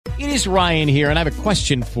It is Ryan here, and I have a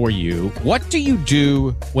question for you. What do you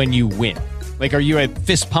do when you win? Like, are you a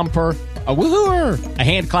fist pumper, a woohooer, a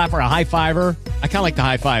hand clapper, a high fiver? I kind of like the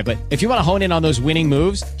high five, but if you want to hone in on those winning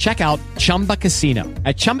moves, check out Chumba Casino.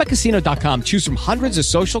 At ChumbaCasino.com, choose from hundreds of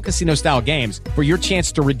social casino-style games for your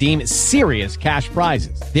chance to redeem serious cash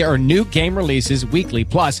prizes. There are new game releases weekly,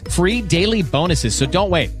 plus free daily bonuses. So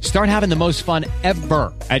don't wait. Start having the most fun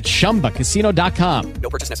ever at ChumbaCasino.com.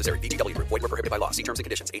 No purchase necessary. VGW Group. Void where prohibited by law. See terms and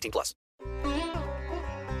conditions. 18+.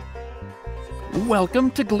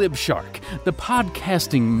 Welcome to Glib Shark, the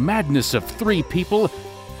podcasting madness of three people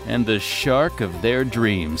and the shark of their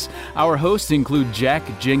dreams. Our hosts include Jack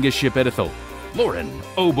Jenga Ship Edithel, Lauren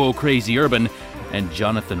Oboe Crazy Urban, and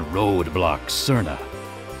Jonathan Roadblock Cerna.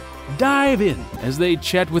 Dive in as they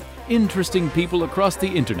chat with interesting people across the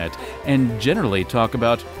internet and generally talk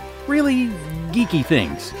about really geeky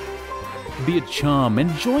things. Be a chum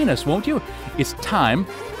and join us, won't you? It's time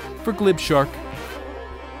for Glib Shark.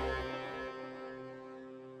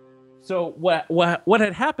 So what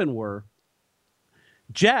had happened were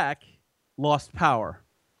Jack lost power.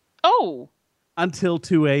 Oh. Until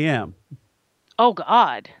 2 a.m. Oh,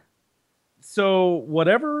 God. So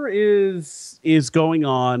whatever is going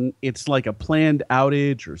on, it's like a planned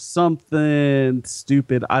outage or something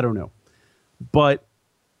stupid. I don't know. But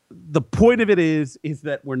the point of it is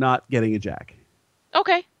that we're not getting a Jack.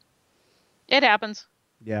 Okay. It happens.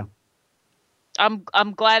 Yeah. I'm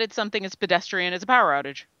glad it's something as pedestrian as a power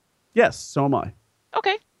outage. Yes, so am I.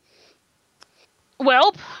 Okay.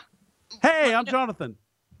 Well. Hey, I'm Jonathan.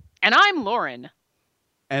 And I'm Lauren.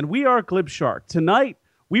 And we are Glib Shark. Tonight,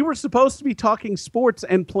 we were supposed to be talking sports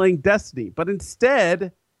and playing Destiny, but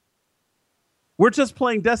instead, we're just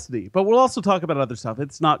playing Destiny. But we'll also talk about other stuff.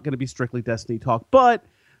 It's not going to be strictly Destiny talk. But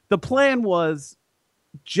the plan was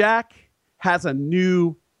Jack has a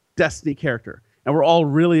new Destiny character, and we're all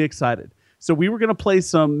really excited. So we were going to play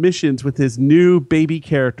some missions with his new baby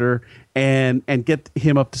character and get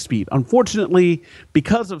him up to speed. Unfortunately,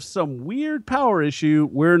 because of some weird power issue,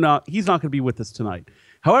 he's not going to be with us tonight.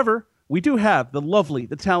 However, we do have the lovely,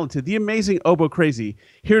 the talented, the amazing Oboe Crazy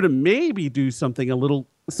here to maybe do something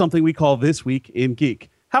we call This Week in Geek.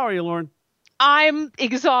 How are you, Lauren? I'm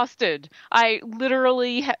exhausted. I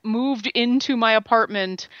literally moved into my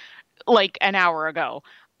apartment like an hour ago.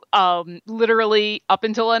 Literally up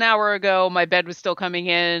until an hour ago, my bed was still coming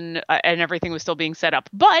in and everything was still being set up.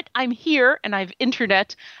 But I'm here and I have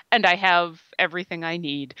internet and I have everything I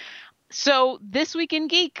need. So this week in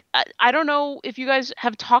Geek, I don't know if you guys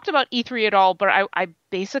have talked about E3 at all, but I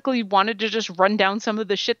basically wanted to just run down some of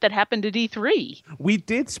the shit that happened at E3. We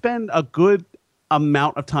did spend a good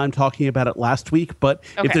amount of time talking about it last week, but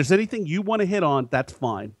if there's anything you want to hit on, that's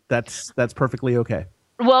fine. That's perfectly okay.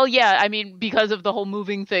 Well, yeah, I mean, because of the whole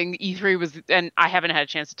moving thing, E3 was, and I haven't had a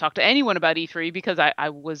chance to talk to anyone about E3 because I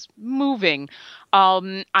was moving.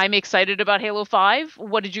 I'm excited about Halo 5.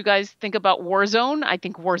 What did you guys think about Warzone? I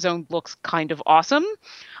think Warzone looks kind of awesome.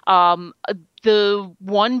 The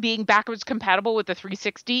one being backwards compatible with the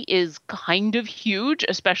 360 is kind of huge,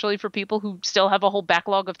 especially for people who still have a whole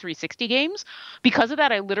backlog of 360 games. Because of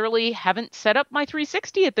that, I literally haven't set up my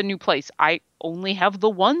 360 at the new place. I only have the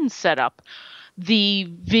one set up. The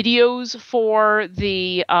videos for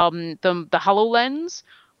the HoloLens,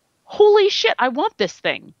 holy shit, I want this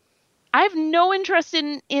thing. I have no interest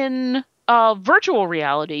in virtual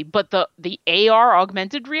reality, but the AR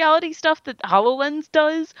augmented reality stuff that HoloLens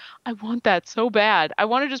does, I want that so bad. I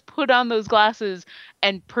want to just put on those glasses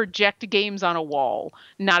and project games on a wall,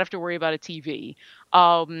 not have to worry about a TV.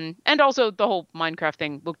 And also the whole Minecraft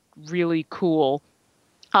thing looked really cool.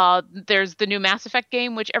 There's the new Mass Effect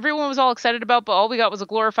game, which everyone was all excited about, but all we got was a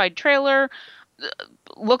glorified trailer.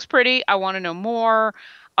 Looks pretty. I want to know more.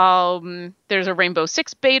 There's a Rainbow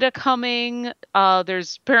Six beta coming.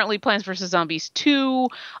 There's apparently Plants vs. Zombies 2.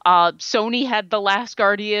 Sony had The Last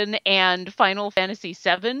Guardian and Final Fantasy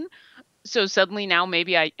VII. So suddenly now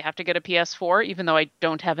maybe I have to get a PS4, even though I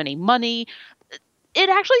don't have any money. It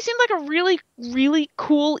actually seemed like a really, really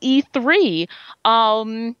cool E3.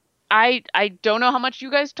 I don't know how much you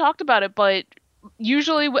guys talked about it, but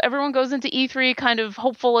usually everyone goes into E3 kind of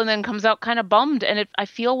hopeful and then comes out kind of bummed. And I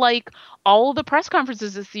feel like all of the press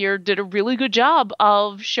conferences this year did a really good job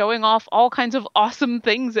of showing off all kinds of awesome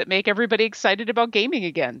things that make everybody excited about gaming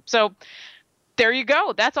again. So there you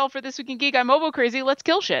go. That's all for This Week in Geek. I'm Oboe Crazy. Let's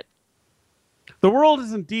kill shit. The world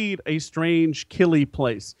is indeed a strange, killy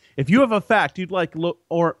place. If you have a fact you'd like,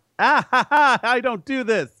 I don't do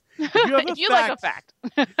this. If you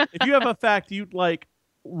have a fact you'd like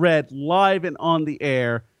read live and on the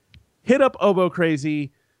air, hit up Oboe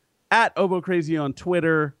Crazy. at OboCrazy on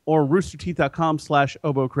Twitter or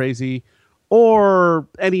roosterteeth.com/OboCrazy or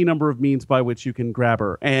any number of means by which you can grab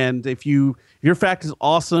her. And if your fact is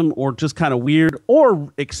awesome or just kind of weird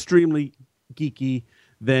or extremely geeky,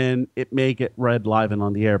 then it may get read live and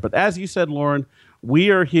on the air. But as you said, Lauren, we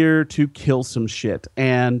are here to kill some shit.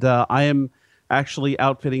 And I am actually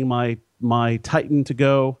outfitting my Titan to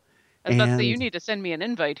go. I was about to say, you need to send me an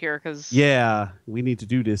invite here, because yeah, we need to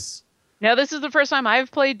do this. Now, this is the first time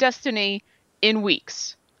I've played Destiny in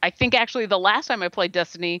weeks. I think actually the last time I played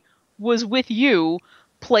Destiny was with you,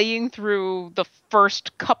 playing through the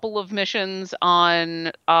first couple of missions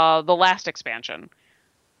on the last expansion.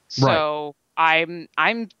 So right.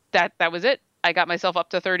 That was it. I got myself up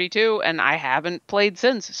to 32 and I haven't played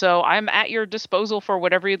since. So I'm at your disposal for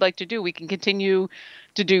whatever you'd like to do. We can continue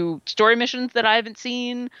to do story missions that I haven't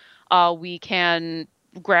seen. We can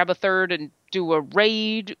grab a third and do a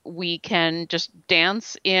raid. We can just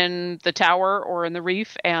dance in the tower or in the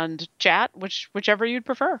reef and chat, whichever you'd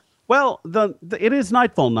prefer. Well, it is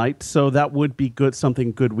Nightfall night, so that would be good.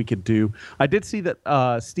 Something good we could do. I did see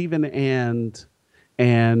that Steven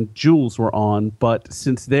and Jules were on, but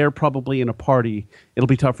since they're probably in a party, it'll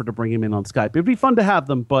be tougher to bring him in on Skype. It'd be fun to have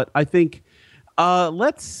them, but I think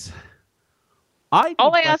let's.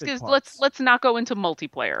 All I ask is let's not go into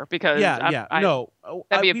multiplayer, because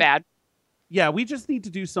that'd be bad. Yeah, we just need to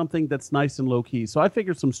do something that's nice and low key. So I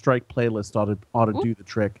figured some Strike playlist ought to do the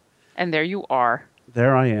trick. And there you are.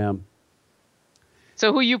 There I am.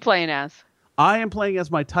 So who are you playing as? I am playing as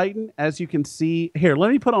my Titan. As you can see here,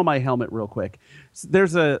 let me put on my helmet real quick.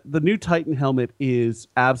 The new Titan helmet is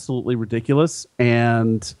absolutely ridiculous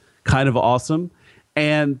and kind of awesome.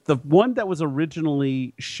 And the one that was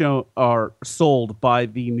originally shown or sold by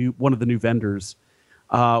one of the new vendors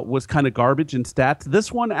was kind of garbage in stats.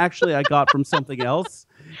 This one actually I got from something else.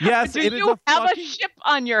 Yes, Do you have a ship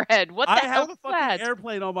on your head? What the hell is that? I have a fucking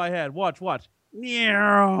airplane on my head. Watch.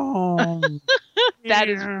 That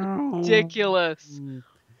is ridiculous.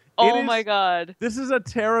 Oh my god. This is a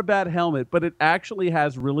Terabat helmet, but it actually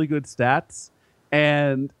has really good stats,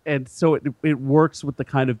 and so it works with the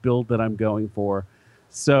kind of build that I'm going for.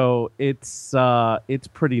 So it's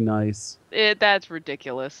pretty nice. That's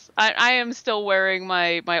ridiculous. I am still wearing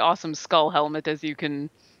my awesome skull helmet, as you can.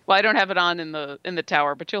 Well, I don't have it on in the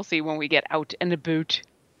tower, but you'll see when we get out and about.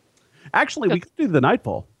 Actually, we could do the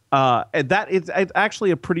Nightfall. And it's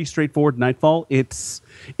actually a pretty straightforward Nightfall. It's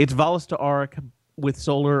Valis to Arc with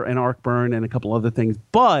Solar and Arc Burn and a couple other things,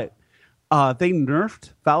 but they nerfed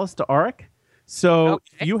Valis to Arc. So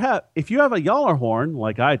if you have a Yallar horn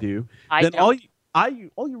like I do, then all you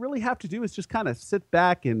really have to do is just kind of sit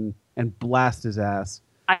back and blast his ass.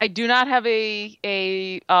 I do not have a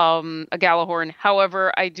Galahorn.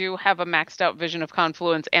 However, I do have a maxed out Vision of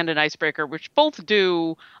Confluence and an Icebreaker, which both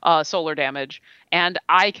do solar damage. And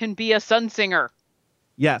I can be a Sunsinger.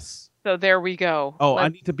 Yes. So there we go. Oh, I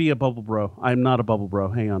need to be a Bubble Bro. I'm not a Bubble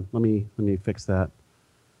Bro. Hang on. Let me fix that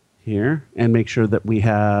here and make sure that we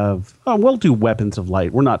have. Oh, we'll do Weapons of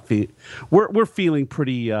Light. We're not we're feeling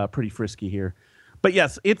pretty frisky here. But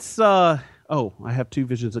yes, it's. Oh, I have 2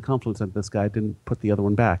 Visions of Confluence, and this guy didn't put the other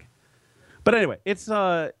one back. But anyway, it's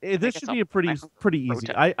this should be a pretty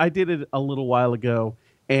easy. I did it a little while ago,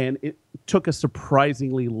 and it took a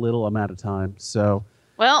surprisingly little amount of time. So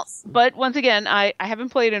well, but once again, I haven't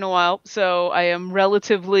played in a while, so I am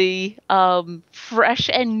relatively fresh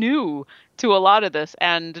and new to a lot of this.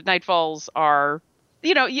 And Nightfalls are,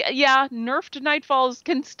 nerfed Nightfalls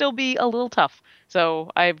can still be a little tough.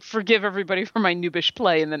 So I forgive everybody for my noobish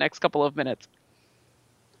play in the next couple of minutes.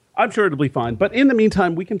 I'm sure it'll be fine. But in the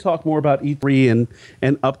meantime, we can talk more about E3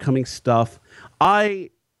 and upcoming stuff. I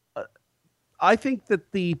think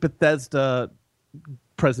that the Bethesda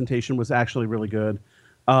presentation was actually really good.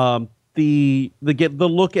 The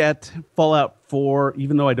look at Fallout 4,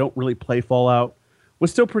 even though I don't really play Fallout,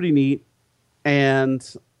 was still pretty neat. And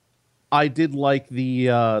I did like the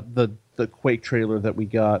Quake trailer that we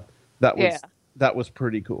got. That was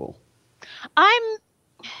pretty cool. I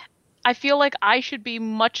feel like I should be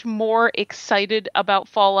much more excited about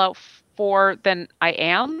Fallout 4 than I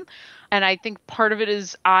am. And I think part of it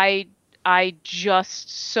is I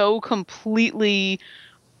just so completely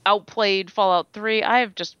outplayed Fallout 3. I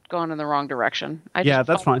have just gone in the wrong direction.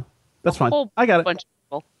 That's fine. That's fine. I got it. Bunch of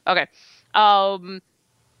people. Okay. I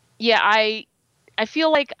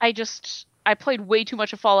feel like I played way too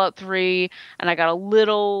much of Fallout 3, and I got a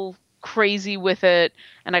little crazy with it,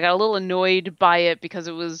 and I got a little annoyed by it because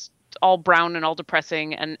it was all brown and all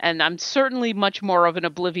depressing, and I'm certainly much more of an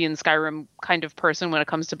Oblivion Skyrim kind of person when it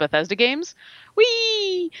comes to Bethesda games.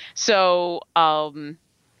 Whee! So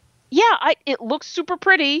Yeah, it looks super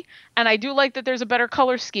pretty, and I do like that there's a better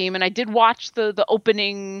color scheme. And I did watch the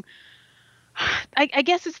opening. I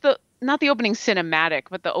guess it's not the opening cinematic,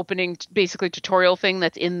 but the opening basically tutorial thing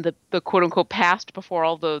that's in the quote unquote past before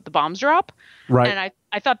all the bombs drop. Right. And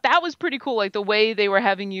I thought that was pretty cool, like the way they were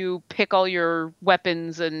having you pick all your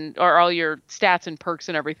weapons or all your stats and perks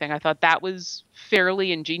and everything. I thought that was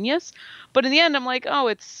fairly ingenious. But in the end, I'm like, oh,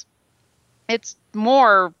 it's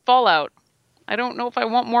more Fallout. I don't know if I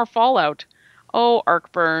want more Fallout. Oh,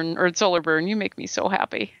 Arcburn or Solar Burn, you make me so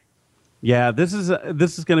happy. Yeah, this is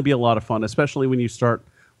going to be a lot of fun, especially when you start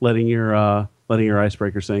letting your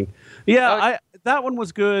icebreaker sing. Yeah, that one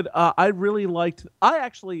was good. I really liked.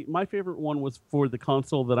 My favorite one was for the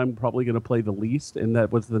console that I'm probably going to play the least, and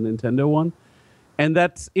that was the Nintendo one. And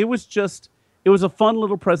it was a fun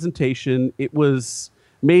little presentation. It was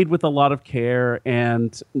made with a lot of care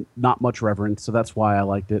and not much reverence, so that's why I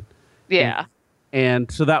liked it. Yeah.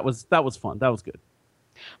 And so that was fun. That was good.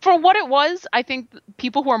 For what it was, I think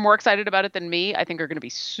people who are more excited about it than me, I think are going to be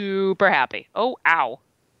super happy. Oh, ow.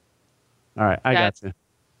 All right, I got you.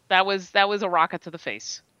 That was a rocket to the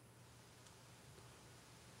face.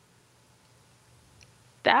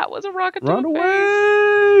 That was a rocket to the face. Run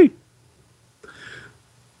away!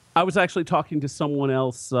 I was actually talking to someone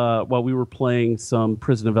else while we were playing some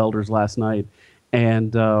Prison of Elders last night,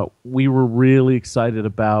 and we were really excited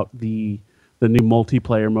about the new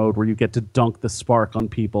multiplayer mode where you get to dunk the spark on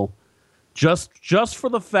people. Just for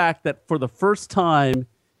the fact that for the first time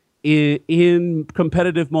in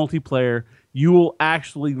competitive multiplayer, you will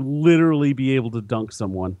actually literally be able to dunk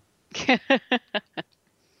someone.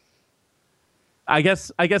 I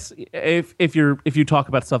guess if you talk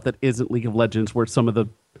about stuff that isn't League of Legends, where some of the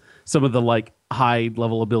like high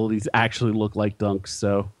level abilities actually look like dunks,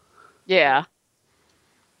 so yeah.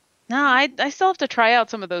 No, I still have to try out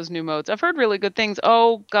some of those new modes. I've heard really good things.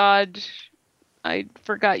 Oh God, I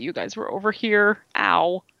forgot you guys were over here.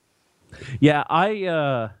 Ow.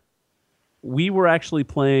 Yeah, we were actually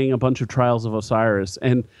playing a bunch of Trials of Osiris,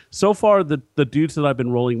 and so far the dudes that I've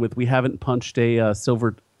been rolling with, we haven't punched a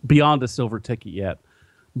silver ticket yet,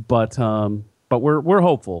 but we're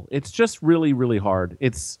hopeful. It's just really, really hard.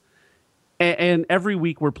 And every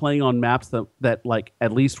week we're playing on maps that like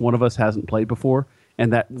at least one of us hasn't played before,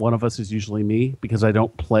 and that one of us is usually me, because I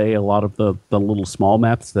don't play a lot of the little small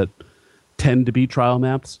maps that tend to be trial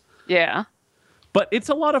maps. Yeah. But it's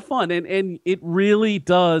a lot of fun, and it really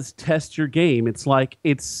does test your game. It's like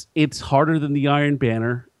it's harder than the Iron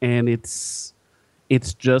Banner, and it's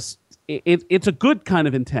a good kind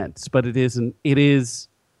of intense, but it is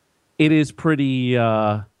pretty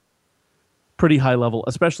high level,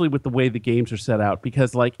 especially with the way the games are set out,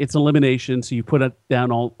 because like it's elimination, so you put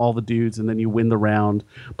down all the dudes and then you win the round.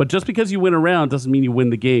 But just because you win a round doesn't mean you win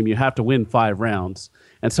the game. You have to win 5 rounds,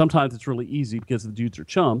 and sometimes it's really easy because the dudes are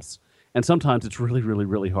chumps. And sometimes it's really, really,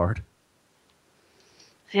 really hard.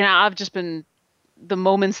 Yeah, I've just been, the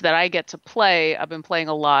moments that I get to play, I've been playing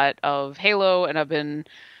a lot of Halo, and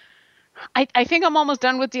I think I'm almost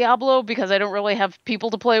done with Diablo because I don't really have people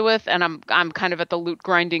to play with, and I'm kind of at the loot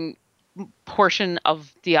grinding portion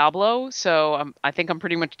of Diablo, so I think I'm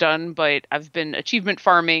pretty much done. But I've been achievement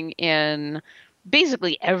farming in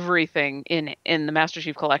basically everything in the Master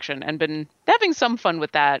Chief Collection, and been having some fun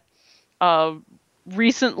with that.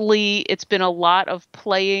 Recently, it's been a lot of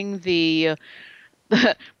playing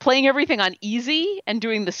playing everything on easy and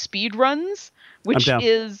doing the speed runs, which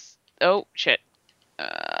is oh shit. You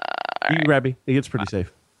can grab me. It gets pretty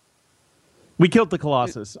safe. We killed the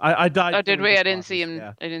Colossus. I died. Oh, did we? I didn't see him.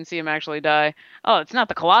 Yeah. I didn't see him actually die. Oh, it's not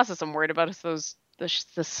the Colossus I'm worried about. It's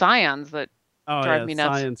the Scions that drive me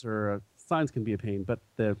nuts. Scions can be a pain, but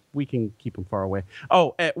we can keep them far away.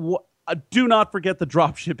 Oh, do not forget the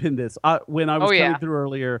dropship in this. When I was coming through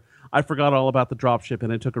earlier, I forgot all about the dropship,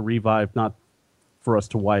 and it took a revive, not for us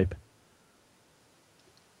to wipe.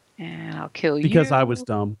 And I'll kill you. Because I was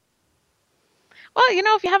dumb. Well,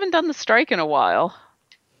 if you haven't done the strike in a while.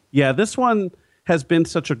 Yeah, this one has been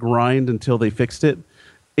such a grind until they fixed it.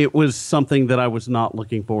 It was something that I was not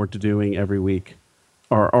looking forward to doing every week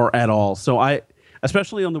or at all. So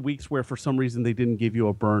especially on the weeks where for some reason they didn't give you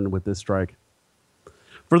a burn with this strike.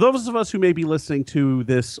 For those of us who may be listening to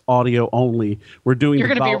this audio only, we're doing. You're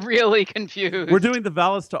going to be really confused. We're doing the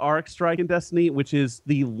Valis to Ark strike in Destiny, which is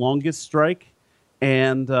the longest strike,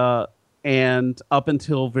 and up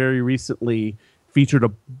until very recently featured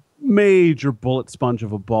a major bullet sponge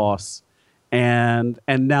of a boss, and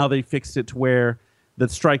now they fixed it to where the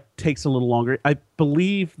strike takes a little longer. I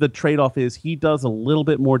believe the trade-off is he does a little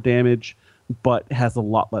bit more damage, but has a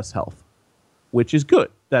lot less health, which is good.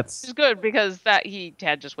 It's good because he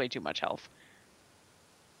had just way too much health.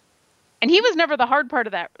 And he was never the hard part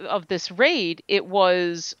of this raid. It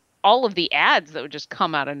was all of the ads that would just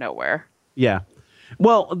come out of nowhere. Yeah.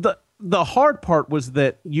 Well, the hard part was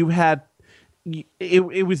that you had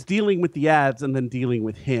it was dealing with the ads and then dealing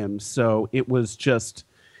with him. So it was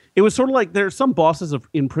sort of like there's some bosses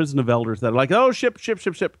in Prison of Elders that are like, oh, ship.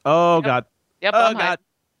 Oh, Yep. God. Yep. Oh, God.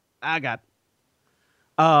 I got.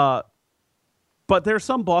 But there's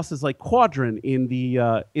some bosses like Quadrin in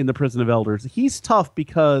the Prison of Elders. He's tough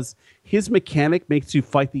because his mechanic makes you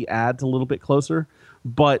fight the ads a little bit closer.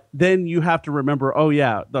 But then you have to remember, oh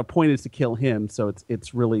yeah, the point is to kill him. So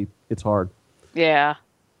it's hard. Yeah.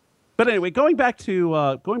 But anyway, going back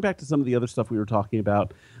to some of the other stuff we were talking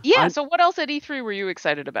about. Yeah. So what else at E3 were you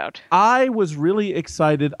excited about? I was really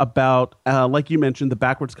excited about, like you mentioned, the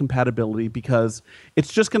backwards compatibility, because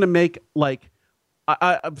it's just going to make, like,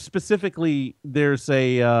 I specifically, there's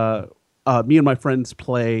me and my friends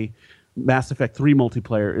play Mass Effect 3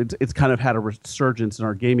 multiplayer. It's kind of had a resurgence in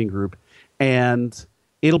our gaming group, and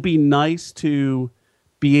it'll be nice to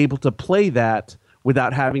be able to play that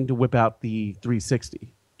without having to whip out the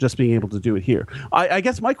 360. Just being able to do it here. I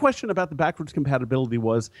guess my question about the backwards compatibility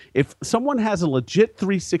was, if someone has a legit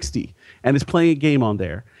 360 and is playing a game on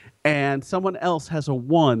there, and someone else has a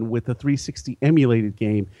One with a 360 emulated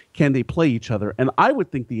game, can they play each other? And I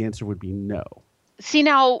would think the answer would be no. See,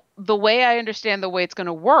 now, the way I understand the way it's going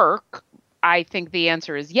to work, I think the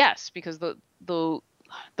answer is yes, because the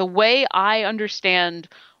way I understand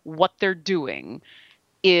what they're doing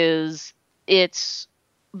is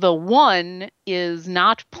the One is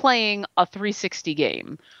not playing a 360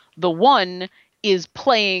 game. The One is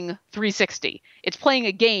playing 360. It's playing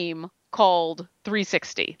a game called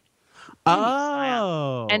 360.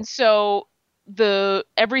 Oh. And so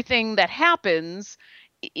everything that happens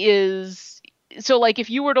is, so like if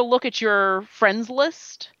you were to look at your friends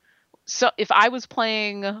list, so if I was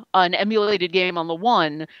playing an emulated game on the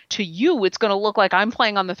One, to you it's going to look like I'm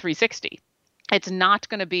playing on the 360. It's not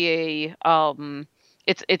going to be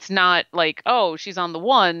it's not like, oh, she's on the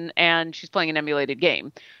One and she's playing an emulated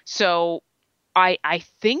game. So I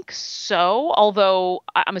think so, although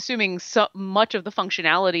I'm assuming so much of the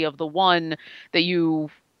functionality of the One that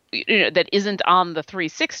that isn't on the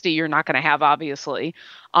 360 you're not going to have, obviously.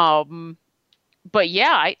 But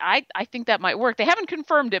yeah, I think that might work. They haven't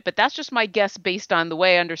confirmed it, but that's just my guess based on the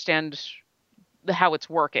way I understand how it's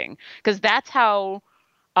working, because that's how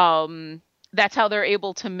they're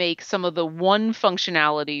able to make some of the One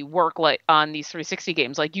functionality work, like on these 360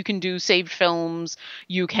 games. Like you can do saved films,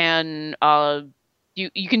 you can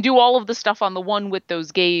you can do all of the stuff on the One with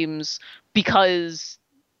those games, because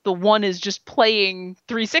the One is just playing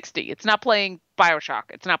 360. It's not playing BioShock.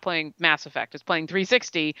 It's not playing Mass Effect. It's playing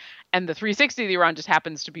 360, and the 360 that you're on just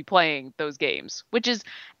happens to be playing those games, which is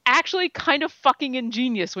actually kind of fucking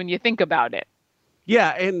ingenious when you think about it.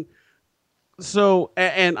 Yeah, and so,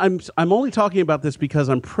 and I'm only talking about this because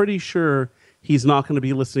I'm pretty sure he's not going to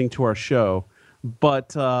be listening to our show,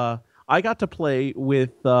 but I got to play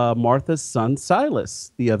with Martha's son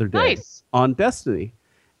Silas the other day on Destiny,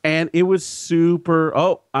 and it was super.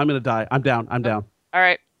 Oh, I'm going to die. I'm down. All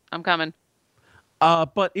right, I'm coming.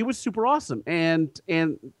 But it was super awesome, and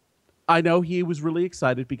I know he was really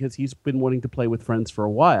excited because he's been wanting to play with friends for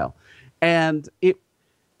a while, and it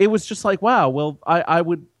was just like, wow. Well,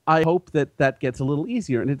 I hope that gets a little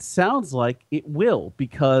easier, and it sounds like it will,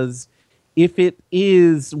 because if it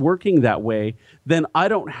is working that way, then I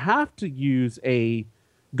don't have to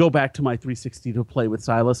go back to my 360 to play with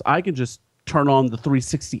Silas. I can just turn on the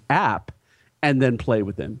 360 app and then play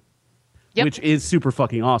with him, which is super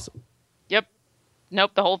fucking awesome. Yep.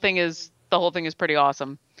 Nope. The whole thing is pretty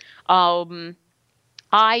awesome. I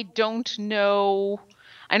don't know.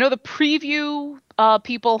 I know the preview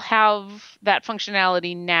people have that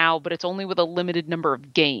functionality now, but it's only with a limited number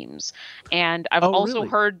of games. And I've also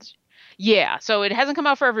heard, yeah, so it hasn't come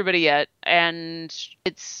out for everybody yet. And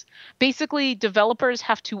it's basically developers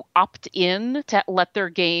have to opt in to let their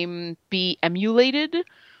game be emulated.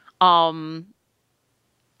 And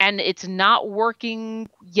it's not working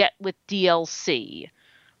yet with DLC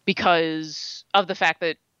because of the fact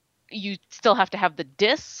that you still have to have the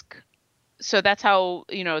disc. So that's how,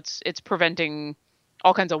 it's preventing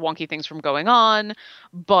all kinds of wonky things from going on.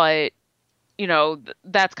 But,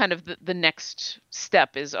 that's kind of the next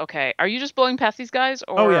step is, okay, are you just blowing past these guys?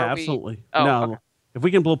 Or oh, yeah, absolutely. No, okay. If we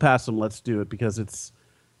can blow past them, let's do it, because it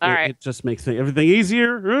just makes everything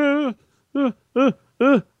easier.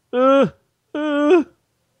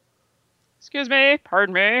 Excuse me.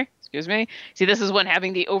 Pardon me. Excuse me. See, this is when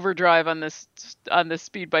having the overdrive on this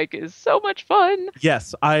speed bike is so much fun.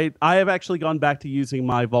 Yes, I have actually gone back to using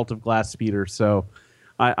my Vault of Glass speeder, so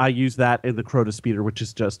I use that in the Crota speeder, which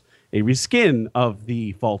is just a reskin of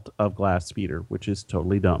the Vault of Glass speeder, which is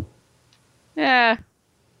totally dumb. Yeah.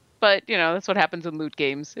 But, that's what happens in loot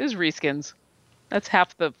games, is reskins. That's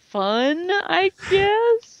half the fun, I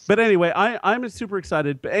guess. But anyway, I'm super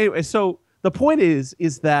excited. But anyway, so the point is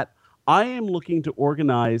that I am looking to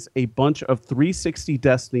organize a bunch of 360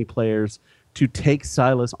 Destiny players to take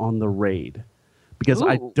Silas on the raid. Because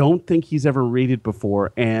I don't think he's ever raided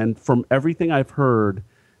before. And from everything I've heard,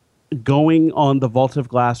 going on the Vault of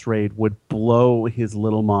Glass raid would blow his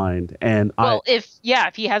little mind. And if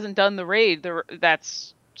he hasn't done the raid,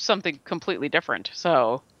 that's something completely different.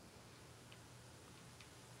 So,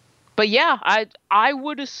 but yeah, I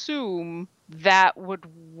would assume that would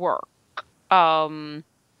work. But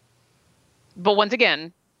once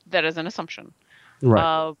again, that is an assumption.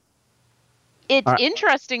 Right. It's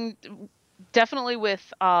interesting, definitely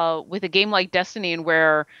with a game like Destiny, and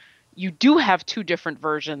where you do have two different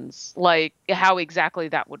versions, like how exactly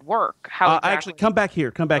that would work. Actually, come back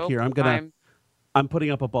here. Here. I'm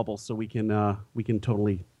putting up a bubble so we can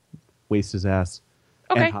totally waste his ass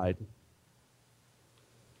and hide.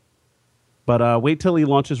 But wait till he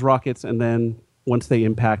launches rockets, and then once they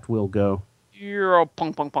impact, we'll go. You're a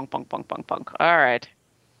punk. All right.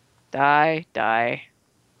 Die.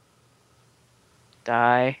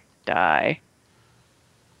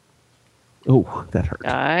 Oh, that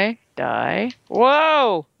hurt. Die.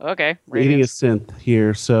 Whoa! Okay. Eating a synth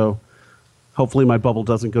here, so hopefully my bubble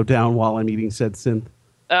doesn't go down while I'm eating said synth.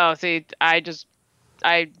 Oh, see, I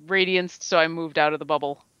radienced, so I moved out of the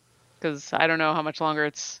bubble. Because I don't know how much longer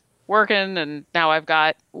it's working, and now I've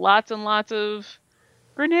got lots and lots of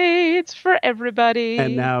grenades for everybody.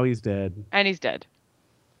 And now he's dead.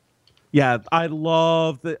 Yeah, I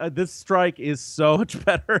love this strike is so much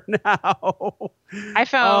better now. I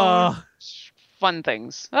found fun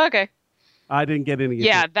things. Okay. I didn't get any.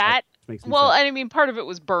 Yeah, that makes well, sense. and I mean, part of it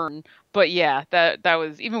was burn, but yeah, that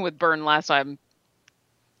was even with burn last time.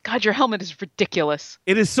 God, your helmet is ridiculous.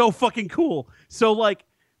 It is so fucking cool. So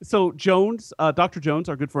Jones, Dr. Jones,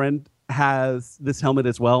 our good friend, has this helmet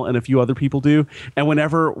as well, and a few other people do. And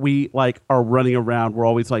whenever we are running around, we're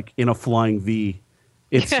always in a flying V.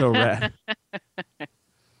 It's so rad.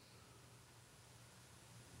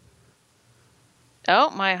 Oh,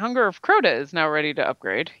 my Hunger of Crota is now ready to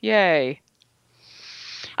upgrade. Yay.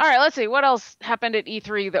 All right, let's see. What else happened at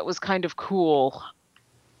E3 that was kind of cool?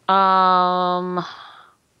 Let's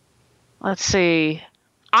see.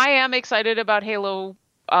 I am excited about Halo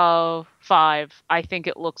 5. I think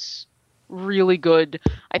it looks really good.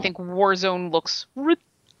 I think Warzone looks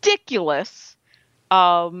ridiculous.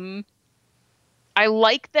 I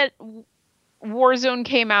like that Warzone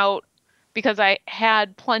came out because I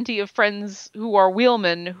had plenty of friends who are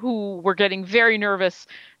wheelmen who were getting very nervous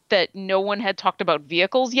that no one had talked about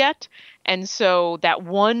vehicles yet. And so that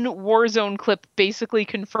one Warzone clip basically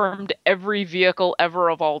confirmed every vehicle ever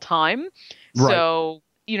of all time. Right. So,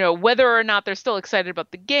 whether or not they're still excited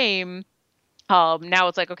about the game, now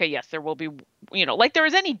it's okay, yes, there will be, there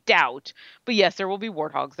is any doubt, but yes, there will be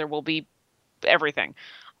Warthogs, there will be everything.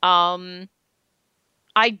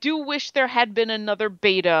 I do wish there had been another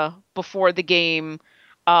beta before the game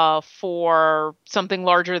for something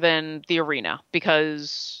larger than the arena,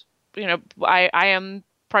 because I am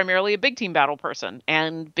primarily a big team battle person,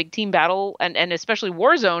 and big team battle and especially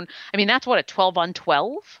Warzone, I mean, that's what, a 12 on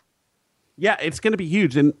 12? Yeah, it's going to be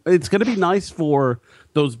huge, and it's going to be nice for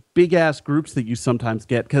those big-ass groups that you sometimes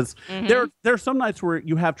get, because there are some nights where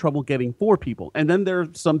you have trouble getting 4 people, and then there are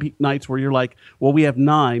some nights where you're like, well, we have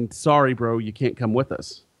 9. Sorry, bro, you can't come with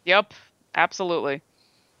us. Yep, absolutely.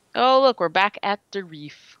 Oh, look, we're back at the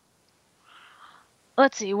reef.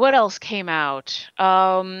 Let's see, what else came out?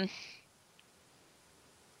 Yeah,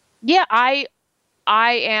 I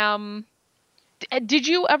am... Did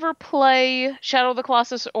you ever play Shadow of the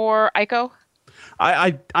Colossus or Ico?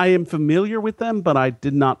 I am familiar with them, but I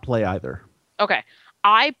did not play either. Okay.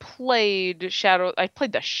 I played the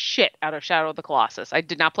shit out of Shadow of the Colossus. I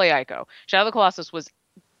did not play Ico. Shadow of the Colossus was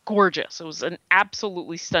gorgeous. It was an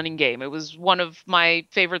absolutely stunning game. It was one of my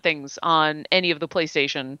favorite things on any of the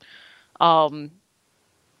PlayStation.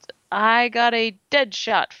 I got a dead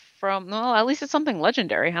shot from, well, at least it's something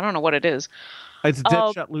legendary. I don't know what it is. It's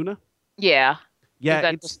Deadshot Luna? Yeah.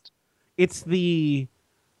 Yeah, it's the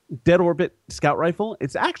Dead Orbit Scout Rifle.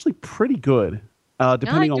 It's actually pretty good,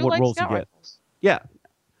 depending on what rolls you get. Rifles. Yeah.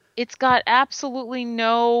 It's got absolutely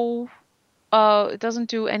no... it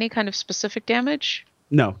doesn't do any kind of specific damage?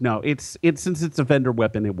 No. It's since it's a vendor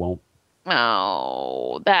weapon, it won't.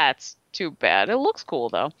 Oh, that's too bad. It looks cool,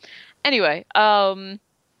 though. Anyway,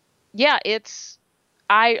 yeah,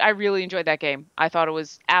 I really enjoyed that game. I thought it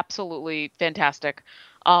was absolutely fantastic.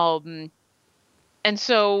 And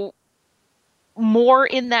so more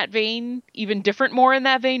in that vein, even different more in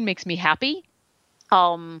that vein, makes me happy.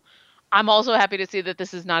 I'm also happy to see that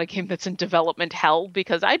this is not a game that's in development hell,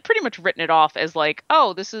 because I'd pretty much written it off as like,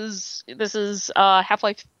 oh, this is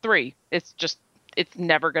Half-Life 3. It's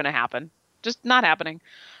never going to happen. Just not happening.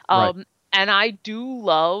 Right. And I do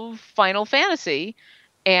love Final Fantasy,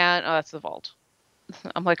 and that's the Vault.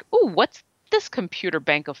 I'm like, ooh, what's this computer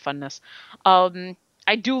bank of funness?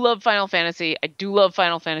 I do love Final Fantasy. I do love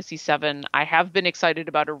Final Fantasy VII. I have been excited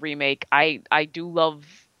about a remake. I do love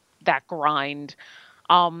that grind.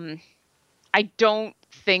 I don't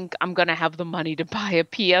think I'm going to have the money to buy a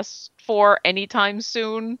PS4 anytime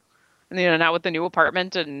soon. Not with the new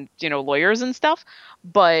apartment and, lawyers and stuff.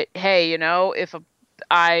 But hey, if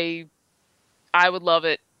I would love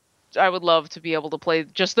it. I would love to be able to play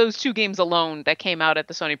just those 2 games alone that came out at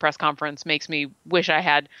the Sony press conference. Makes me wish I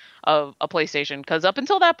had a PlayStation, because up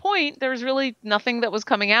until that point, there was really nothing that was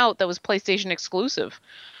coming out that was PlayStation exclusive.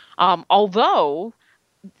 Although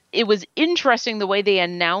it was interesting the way they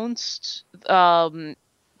announced the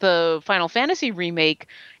Final Fantasy remake.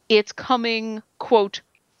 It's coming, quote,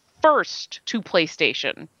 first to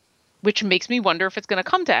PlayStation, which makes me wonder if it's going to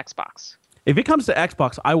come to Xbox. If it comes to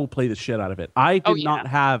Xbox, I will play the shit out of it. I did not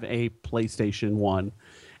have a PlayStation 1,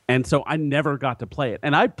 and so I never got to play it.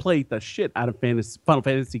 And I played the shit out of Final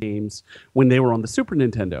Fantasy games when they were on the Super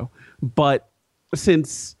Nintendo. But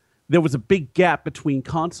since there was a big gap between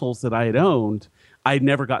consoles that I had owned, I had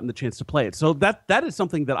never gotten the chance to play it. So that is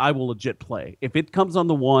something that I will legit play. If it comes on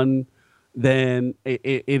the one, then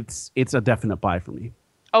it's a definite buy for me.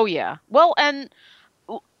 Oh, yeah. Well, and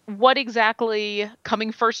what exactly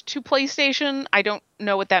coming first to PlayStation? I don't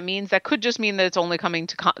know what that means. That could just mean that it's only coming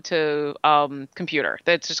to computer.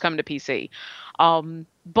 That's just coming to PC.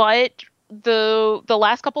 But the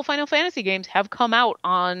last couple Final Fantasy games have come out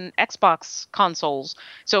on Xbox consoles,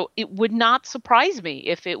 so it would not surprise me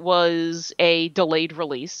if it was a delayed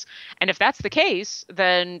release. And if that's the case,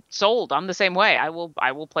 then sold. I'm the same way. I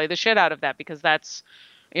will play the shit out of that, because that's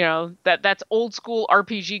that's old school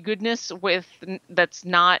RPG goodness that's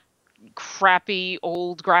not crappy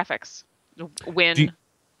old graphics.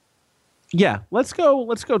 Yeah, let's go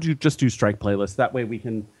do Strike Playlist. That way we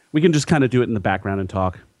can just kind of do it in the background and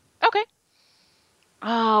talk. Okay.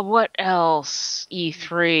 What else?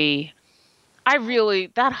 E3.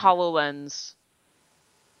 That HoloLens,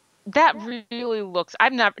 that really looks,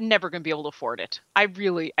 I'm never going to be able to afford it. I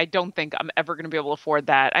don't think I'm ever going to be able to afford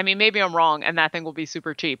that. I mean, maybe I'm wrong and that thing will be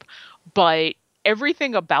super cheap, but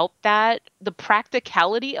everything about that, the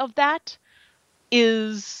practicality of that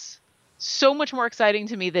is so much more exciting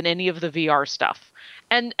to me than any of the VR stuff.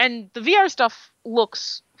 And the VR stuff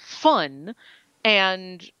looks fun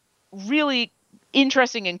and really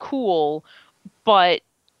interesting and cool, but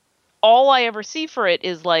all I ever see for it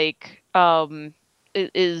is like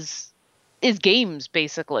is games,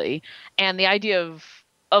 basically, and the idea of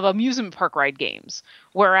amusement park ride games.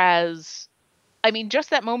 Whereas, I mean, just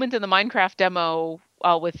that moment in the Minecraft demo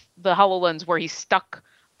with the HoloLens where he stuck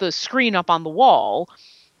the screen up on the wall,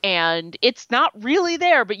 and it's not really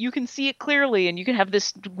there, but you can see it clearly, and you can have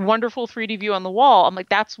this wonderful 3D view on the wall. I'm like,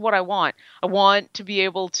 that's what I want. I want to be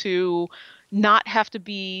able to not have to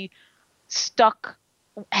be stuck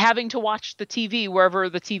having to watch the TV wherever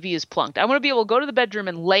the TV is plunked. I want to be able to go to the bedroom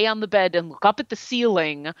and lay on the bed and look up at the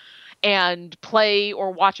ceiling and play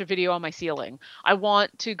or watch a video on my ceiling. I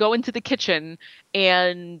want to go into the kitchen,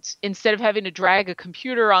 and instead of having to drag a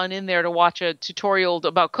computer on in there to watch a tutorial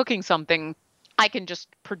about cooking something, I can just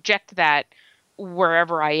project that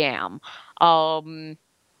wherever I am.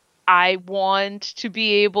 I want to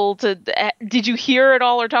be able to. Did you hear at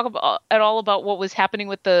all or talk at all about what was happening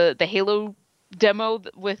with the Halo demo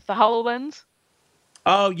with the HoloLens?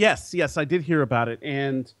 Oh, yes, I did hear about it,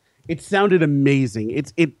 and it sounded amazing.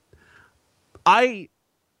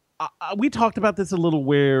 We talked about this a little,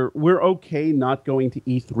 where we're okay not going to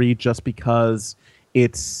E3 just because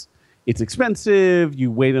it's expensive. You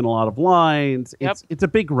wait in a lot of lines. It's a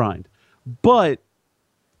big grind, but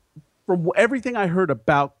from everything I heard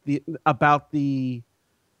about the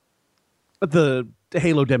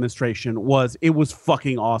Halo demonstration, it was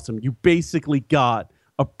fucking awesome. You basically got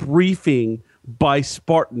a briefing by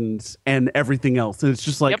Spartans and everything else, and it's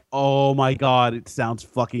just like, oh my god, it sounds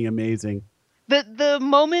fucking amazing. The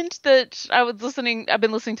moment that I've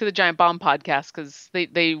been listening to the Giant Bomb podcast, because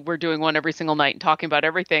they were doing one every single night and talking about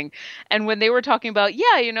everything. And when they were talking about,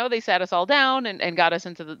 they sat us all down and got us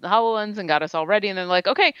into the HoloLens and got us all ready. And then like,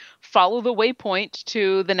 okay, follow the waypoint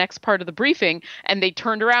to the next part of the briefing. And they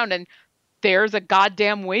turned around and there's a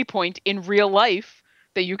goddamn waypoint in real life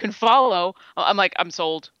that you can follow. I'm like, I'm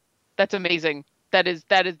sold. That's amazing. That is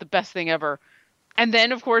the best thing ever. And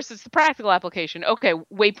then, of course, it's the practical application. Okay,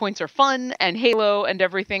 waypoints are fun and Halo and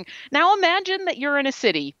everything. Now imagine that you're in a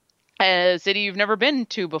city you've never been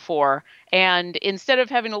to before. And instead of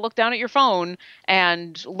having to look down at your phone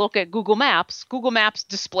and look at Google Maps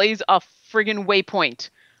displays a friggin' waypoint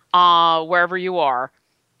wherever you are.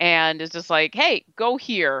 And it's just like, hey, go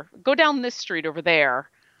here. Go down this street over there.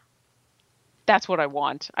 That's what I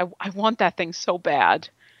want. I want that thing so bad.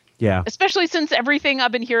 Yeah. Especially since everything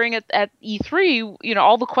I've been hearing at E3,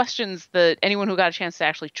 all the questions that anyone who got a chance to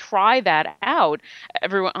actually try that out,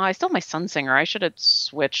 everyone, I still have my Sunsinger. I should have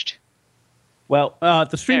switched. Well,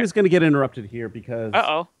 the stream is going to get interrupted here because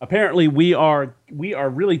apparently we are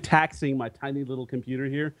really taxing my tiny little computer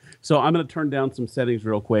here. So I'm going to turn down some settings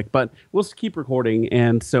real quick, but we'll keep recording.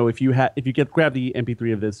 And so if you grab the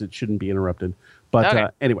MP3 of this, it shouldn't be interrupted.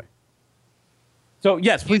 But anyway. So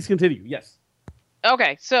yes, please continue. Yes.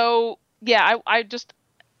 Okay, so yeah, I just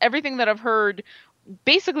everything that I've heard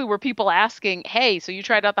basically were people asking, "Hey, so you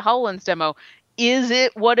tried out the HoloLens demo? Is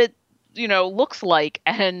it what it looks like?"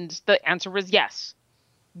 And the answer was yes.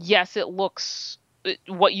 Yes, it looks.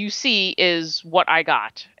 What you see is what I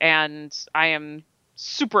got, and I am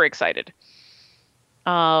super excited.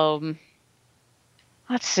 Let's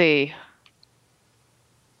see.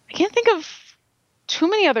 I can't think of too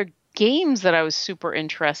many other games that I was super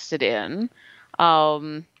interested in. I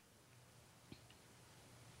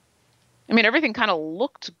mean, everything kind of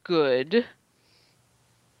looked good.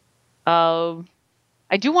 I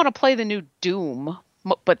do want to play the new Doom,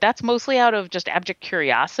 but that's mostly out of just abject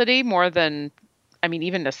curiosity more than,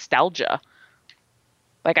 even nostalgia.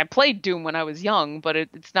 Like, I played Doom when I was young, but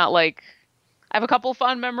it's not like... I have a couple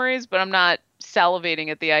fond memories, but I'm not salivating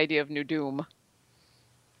at the idea of new Doom.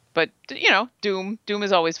 But, Doom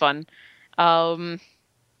is always fun.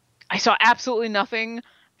 I saw absolutely nothing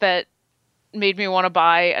that made me want to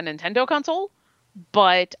buy a Nintendo console,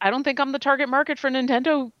 but I don't think I'm the target market for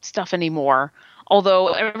Nintendo stuff anymore.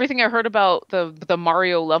 Although everything I heard about the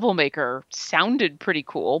Mario level maker sounded pretty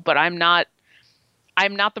cool, but I'm not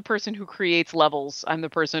the person who creates levels. I'm the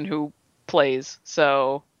person who plays.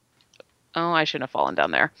 So, I shouldn't have fallen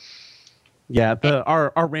down there. Yeah,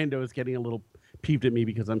 our rando is getting a little peeved at me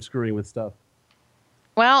because I'm screwing with stuff.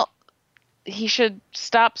 Well, he should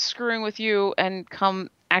stop screwing with you and come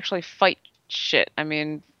actually fight shit. I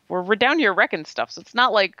mean, we're down here wrecking stuff, so it's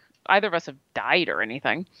not like either of us have died or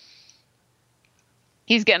anything.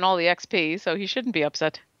 He's getting all the XP, so he shouldn't be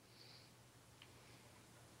upset.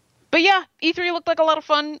 But yeah, E3 looked like a lot of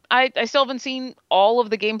fun. I still haven't seen all of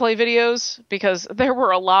the gameplay videos because there were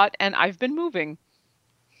a lot, and I've been moving.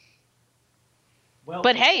 Well,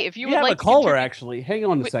 but hey, if you would like... We have a caller, actually. Hang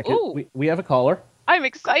on a second. We have a caller. I'm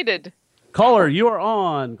excited. Caller, you are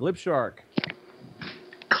on Glibshark.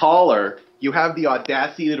 Caller, you have the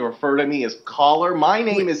audacity to refer to me as caller? My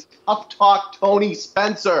name is Tough Talk Tony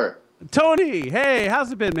Spencer. Tony, hey,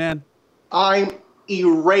 how's it been, man? I'm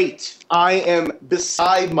irate. I am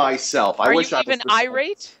beside myself. Are you even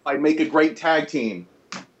irate? I'd make a great tag team.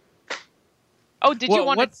 Oh, did you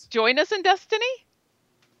want to join us in Destiny?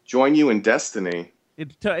 Join you in Destiny?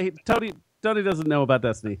 Tony doesn't know about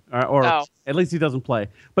Destiny, or at least he doesn't play.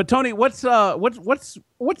 But Tony, what's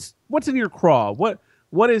in your craw?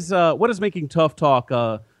 What is making Tough Talk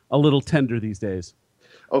a little tender these days?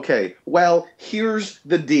 Okay, well, here's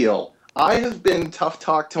the deal. I have been Tough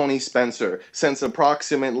Talk Tony Spencer since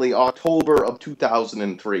approximately October of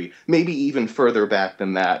 2003, maybe even further back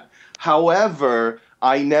than that. However,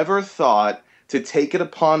 I never thought to take it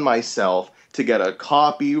upon myself to get a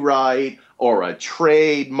copyright or a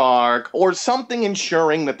trademark or something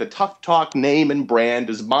ensuring that the Tough Talk name and brand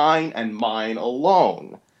is mine and mine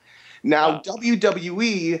alone. Now,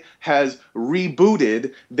 WWE has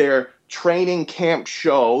rebooted their training camp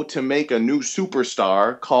show to make a new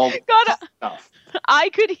superstar called Tough Enough. I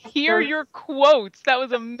could hear your quotes. That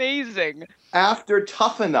was amazing. After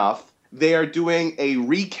Tough Enough, they are doing a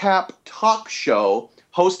recap talk show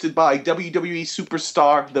hosted by WWE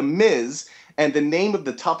superstar The Miz, and the name of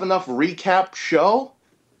the Tough Enough recap show?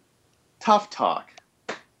 Tough Talk.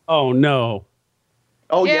 Oh, no.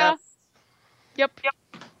 Oh, yeah? Yep.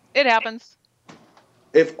 It happens.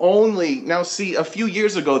 If only... Now, see, a few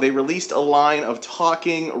years ago, they released a line of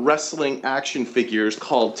talking wrestling action figures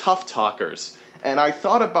called Tough Talkers. And I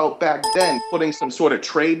thought about back then putting some sort of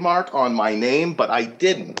trademark on my name, but I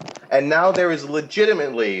didn't. And now there is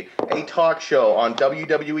legitimately a talk show on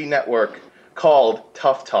WWE Network called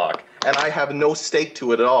Tough Talk. And I have no stake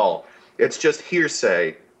to it at all. It's just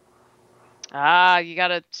hearsay. You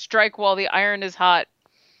gotta strike while the iron is hot.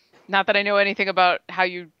 Not that I know anything about how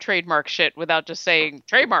you trademark shit without just saying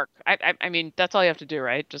trademark. I mean, that's all you have to do,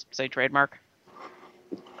 right? Just say trademark.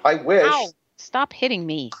 I wish. Ow! Stop hitting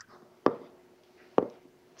me.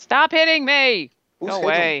 Stop hitting me! Who's Go hitting?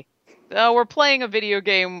 away. We're playing a video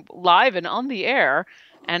game live and on the air,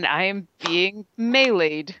 and I am being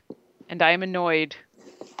meleeed, and I am annoyed.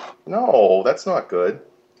 No, that's not good.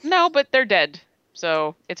 No, but they're dead,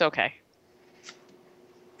 so it's okay.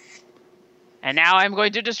 And now I'm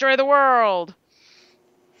going to destroy the world.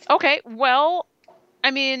 Okay, well,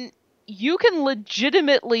 I mean, you can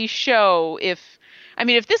legitimately show if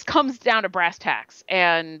this comes down to brass tacks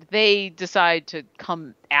and they decide to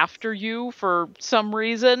come after you for some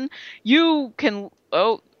reason, you can,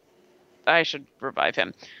 I should revive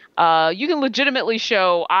him. You can legitimately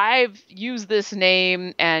show I've used this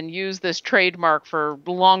name and used this trademark for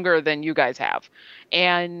longer than you guys have.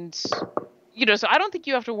 And so I don't think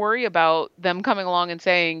you have to worry about them coming along and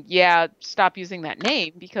saying, yeah, stop using that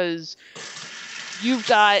name, because you've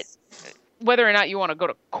got, whether or not you want to go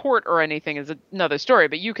to court or anything is another story,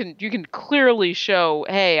 but you can clearly show,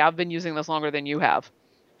 hey, I've been using this longer than you have.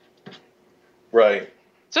 Right.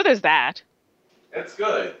 So there's that. That's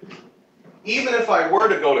good. Even if I were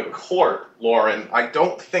to go to court, Lauren, I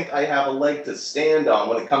don't think I have a leg to stand on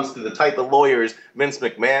when it comes to the type of lawyers Vince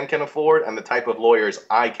McMahon can afford and the type of lawyers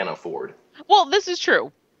I can afford. Well, this is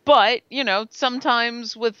true. But,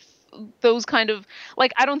 sometimes with those kind of,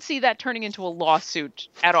 I don't see that turning into a lawsuit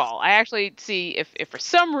at all. I actually see if for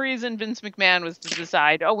some reason Vince McMahon was to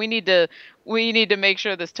decide, we need to make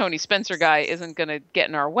sure this Tony Spencer guy isn't going to get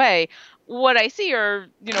in our way. What I see are,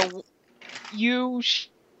 you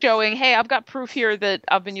showing, hey, I've got proof here that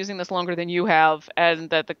I've been using this longer than you have, and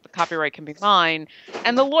that the copyright can be mine,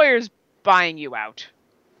 and the lawyer's buying you out.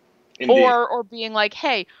 Indeed. Or being like,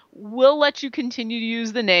 hey, we'll let you continue to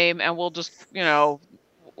use the name, and we'll just,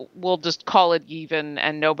 we'll just call it even,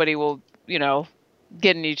 and nobody will,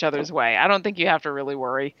 get in each other's way. I don't think you have to really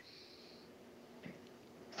worry.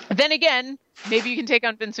 Then again, maybe you can take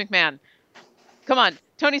on Vince McMahon. Come on,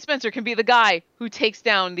 Tony Spencer can be the guy who takes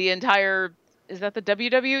down the entire... Is that the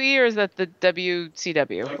WWE or is that the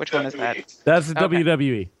WCW? Which one is that? That's the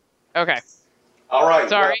WWE. Okay. All right.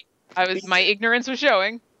 Sorry, my ignorance was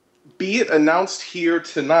showing. Be it announced here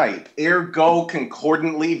tonight, ergo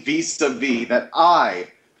concordantly vis-a-vis, that I,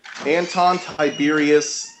 Anton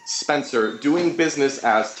Tiberius Spencer, doing business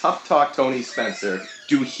as Tough Talk Tony Spencer,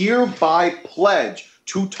 do hereby pledge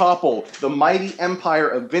to topple the mighty empire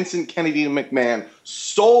of Vincent Kennedy McMahon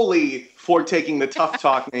solely for taking the Tough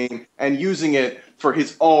Talk name and using it for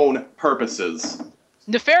his own purposes.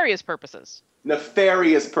 Nefarious purposes.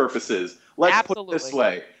 Nefarious purposes. Let's put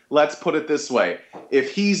it this way.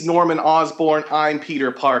 If he's Norman Osborn, I'm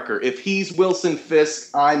Peter Parker. If he's Wilson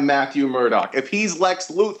Fisk, I'm Matthew Murdock. If he's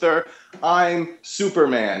Lex Luthor, I'm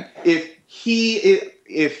Superman. If he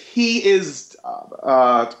is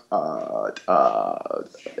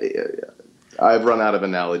I've run out of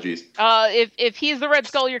analogies. If he's the Red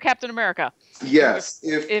Skull, you're Captain America. Yes.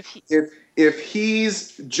 If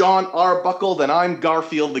he's John Arbuckle, then I'm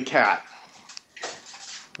Garfield the cat.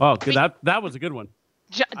 Oh, good. That was a good one.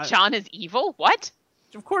 John is evil? What?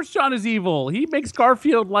 Of course, John is evil. He makes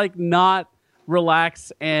Garfield not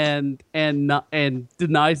relax and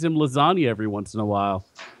denies him lasagna every once in a while.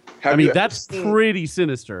 That's pretty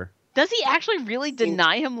sinister. Does he actually really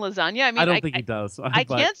deny him lasagna? I don't think he does. I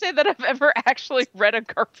can't say that I've ever actually read a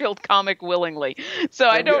Garfield comic willingly, so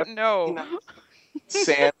I don't know.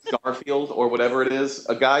 Sans Garfield or whatever it is,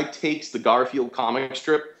 a guy takes the Garfield comic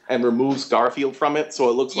strip and removes Garfield from it, so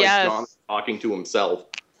it looks like John is talking to himself.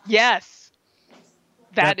 Yes.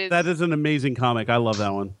 That is an amazing comic. I love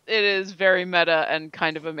that one. It is very meta and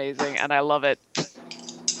kind of amazing, and I love it.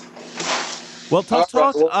 Well, Tough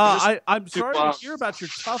Talk, I'm sorry to hear about your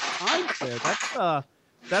tough times there.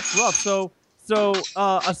 That's rough. So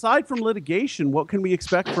aside from litigation, what can we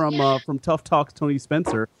expect from Tough Talk Tony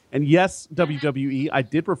Spencer? And yes, WWE, I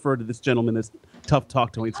did refer to this gentleman as Tough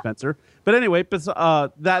Talk Tony Spencer. But anyway,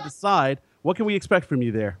 that aside, what can we expect from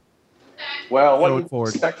you there? Well, what do you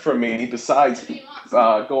expect from me besides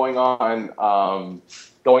going on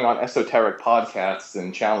esoteric podcasts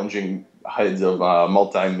and challenging heads of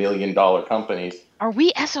multi-million-dollar companies? Are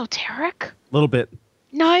we esoteric? A little bit.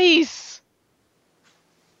 Nice.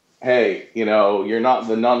 Hey, you're not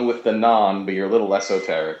the nun with the non, but you're a little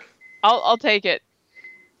esoteric. I'll take it.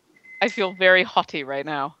 I feel very haughty right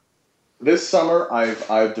now. This summer,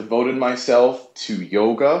 I've devoted myself to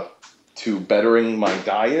yoga, to bettering my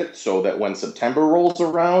diet, so that when September rolls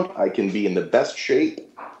around, I can be in the best shape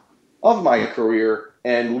of my career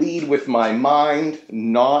and lead with my mind,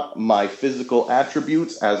 not my physical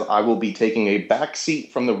attributes, as I will be taking a back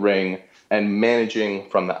seat from the ring and managing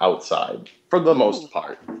from the outside, for the most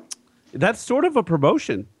part. That's sort of a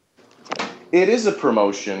promotion. It is a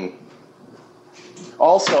promotion.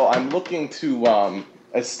 Also, I'm looking to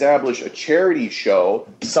establish a charity show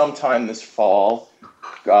sometime this fall,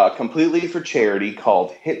 completely for charity,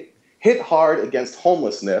 called Hit Hard Against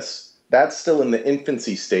Homelessness. That's still in the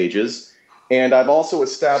infancy stages. And I've also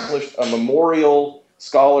established a memorial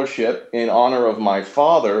scholarship in honor of my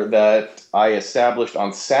father that I established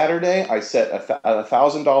on Saturday. I set a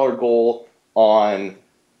 $1,000 goal on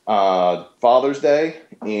Father's Day,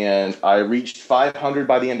 and I reached $500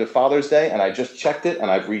 by the end of Father's Day, and I just checked it,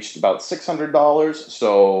 and I've reached about $600,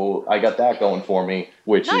 so I got that going for me,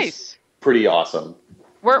 which is pretty awesome.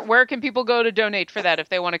 Where can people go to donate for that if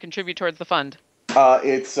they want to contribute towards the fund?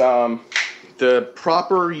 It's the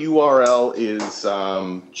proper URL is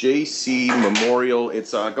JC Memorial.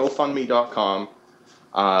 It's GoFundMe.com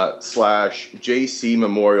 /JC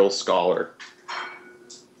Memorial Scholar.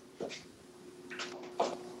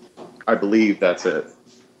 I believe that's it.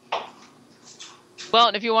 Well,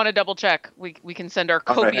 and if you want to double check, we can send our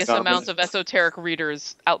copious amounts of esoteric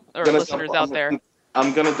readers out or listeners out there.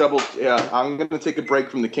 I'm gonna take a break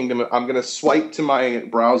from the kingdom. I'm gonna swipe to my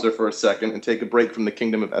browser for a second and take a break from the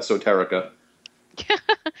kingdom of esoterica.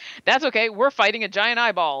 That's okay. We're fighting a giant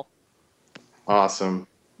eyeball. Awesome.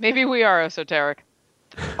 Maybe we are esoteric.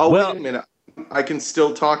 Oh, well, wait a minute. I can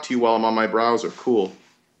still talk to you while I'm on my browser. Cool.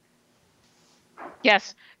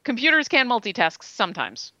 Yes, computers can multitask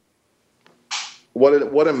sometimes.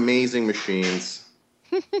 What amazing machines.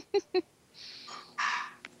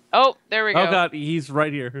 Oh, there we go. Oh, God, he's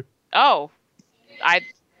right here. Oh,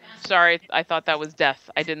 sorry. I thought that was death.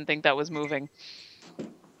 I didn't think that was moving.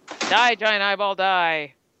 Die, giant eyeball,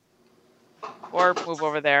 die. Or move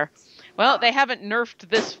over there. Well, they haven't nerfed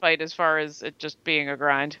this fight as far as it just being a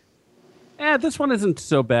grind. This one isn't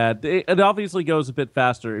so bad. It obviously goes a bit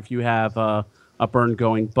faster if you have a burn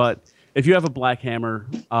going, but if you have a black hammer,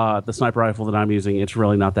 the sniper rifle that I'm using, it's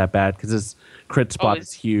really not that bad because his crit spot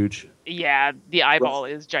is huge. Yeah, the eyeball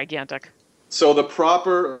is gigantic. So the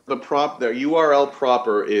URL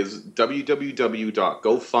proper is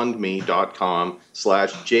www.gofundme.com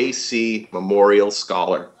 /JC Memorial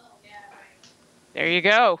Scholar. There you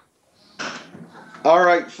go. All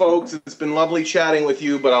right, folks, it's been lovely chatting with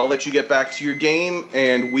you, but I'll let you get back to your game,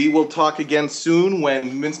 and we will talk again soon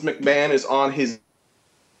when Vince McMahon is on his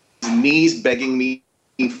knees begging me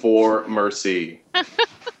for mercy.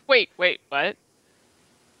 Wait, what?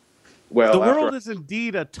 Well, the world is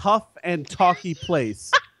indeed a tough and talky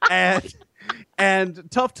place, and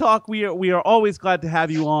Tough Talk. We are always glad to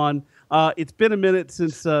have you on. It's been a minute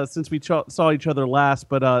since we saw each other last,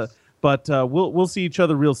 but we'll see each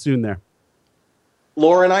other real soon there.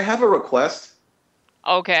 Lauren, I have a request.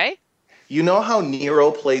 Okay. You know how Nero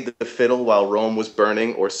played the fiddle while Rome was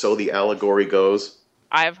burning, or so the allegory goes?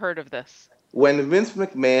 I've heard of this. When Vince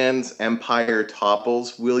McMahon's empire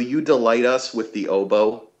topples, will you delight us with the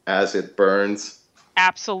oboe as it burns?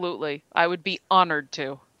 Absolutely. I would be honored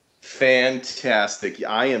to. Fantastic.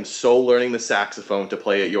 I am so learning the saxophone to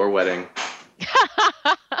play at your wedding.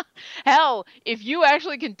 Hell, if you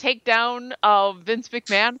actually can take down Vince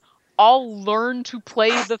McMahon, I'll learn to play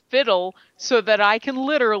the fiddle so that I can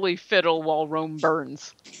literally fiddle while Rome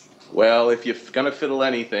burns. Well, if you're going to fiddle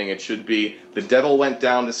anything, it should be the devil went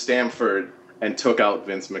down to Stamford and took out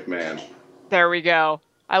Vince McMahon. There we go.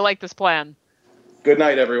 I like this plan. Good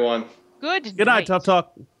night, everyone. Good night, Tough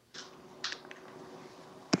Talk.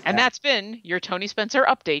 And that's been your Tony Spencer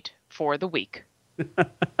update for the week.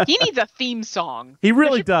 He needs a theme song. He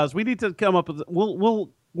really does. We need to come up with.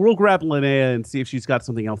 We'll grab Linnea and see if she's got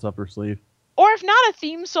something else up her sleeve. Or if not a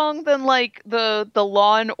theme song, then like the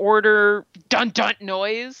Law and Order dun dun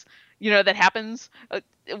noise, that happens.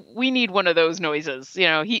 We need one of those noises.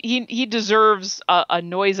 He deserves a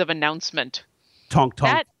noise of announcement. Tonk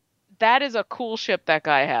tonk. That is a cool ship that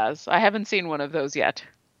guy has. I haven't seen one of those yet.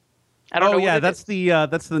 I don't know. Yeah, that's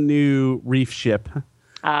the new reef ship.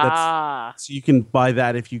 So you can buy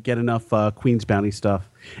that if you get enough Queen's Bounty stuff.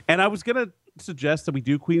 And I was gonna suggest that we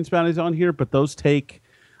do Queen's Bounties on here, but those take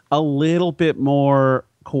a little bit more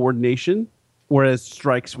coordination, whereas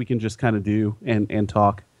strikes we can just kind of do and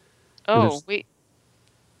talk. Wait.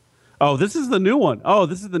 Oh, this is the new one. Oh,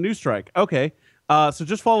 this is the new strike. Okay. So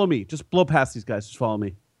just follow me. Just blow past these guys. Just follow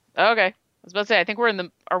me. Okay. I was about to say, I think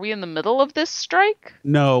are we in the middle of this strike?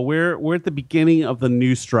 No, we're at the beginning of the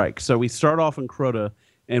new strike. So we start off in Crota,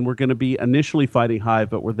 and we're going to be initially fighting Hive,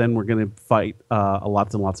 but we're going to fight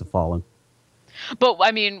lots and lots of Fallen. But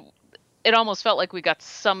I mean, it almost felt like we got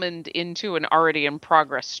summoned into an already in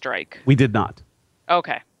progress strike. We did not.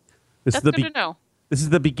 Okay. This That's is good to know. This is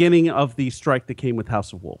the beginning of the strike that came with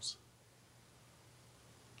House of Wolves.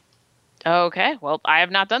 Okay. Well, I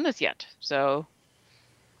have not done this yet. So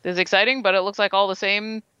this is exciting, but it looks like all the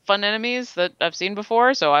same fun enemies that I've seen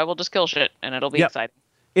before. So I will just kill shit and it'll be exciting.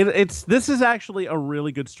 This is actually a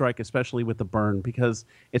really good strike, especially with the burn, because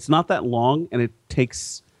it's not that long and it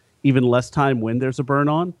takes even less time when there's a burn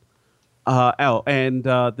on.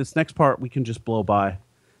 This next part we can just blow by.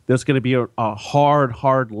 There's going to be a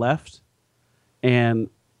hard left, and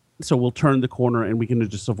so we'll turn the corner and we can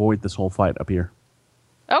just avoid this whole fight up here.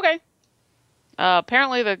 Okay.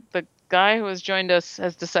 Apparently the guy who has joined us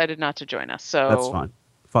has decided not to join us. So that's fine.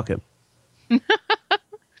 Fuck him.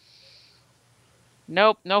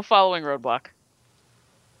 Nope, no following roadblock.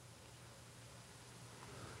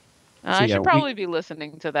 I should probably be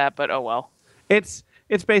listening to that, but oh well. It's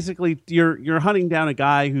basically you're hunting down a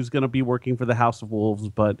guy who's going to be working for the House of Wolves,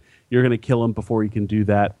 but you're going to kill him before he can do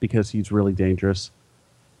that because he's really dangerous.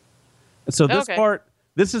 So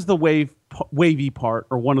this is the wavy part,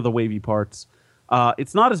 or one of the wavy parts.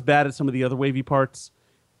 It's not as bad as some of the other wavy parts,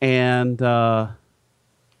 and we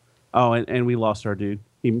lost our dude.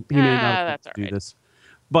 He may not do this.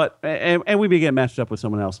 But and we may get matched up with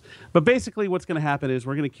someone else. But basically what's going to happen is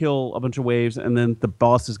we're going to kill a bunch of waves, and then the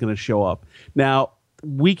boss is going to show up. Now,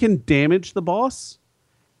 we can damage the boss,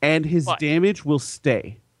 and his damage will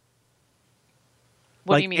stay.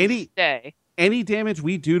 What do you mean stay? Any damage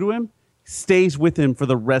we do to him stays with him for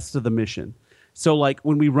the rest of the mission. So, like,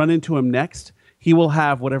 when we run into him next, he will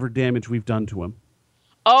have whatever damage we've done to him.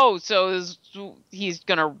 Oh, so he's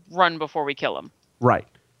going to run before we kill him. Right.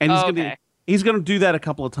 And he's going to do that a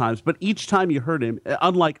couple of times. But each time you hurt him,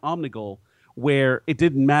 unlike Omnigul, where it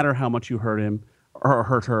didn't matter how much you hurt him or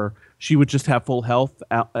hurt her, she would just have full health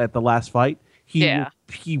at the last fight.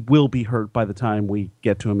 He will be hurt by the time we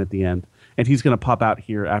get to him at the end. And he's going to pop out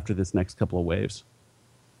here after this next couple of waves.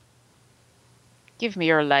 Give me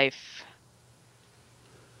your life.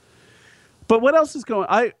 But what else is going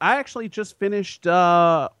on? I actually just finished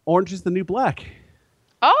Orange is the New Black.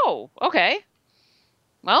 Oh, okay.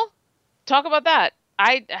 Well, talk about that.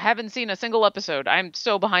 I haven't seen a single episode. I'm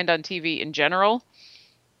so behind on TV in general.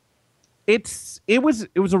 It was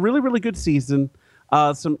a really, really good season.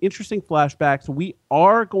 Some interesting flashbacks. We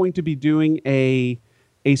are going to be doing a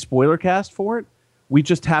spoiler cast for it. We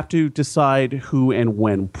just have to decide who and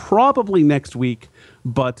when. Probably next week,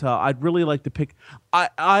 but I'd really like to pick.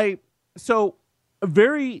 So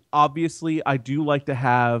very obviously, I do like to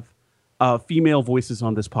have female voices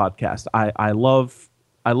on this podcast. I love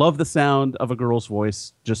the sound of a girl's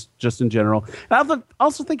voice, just in general. And I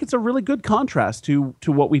also think it's a really good contrast to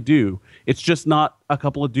what we do. It's just not a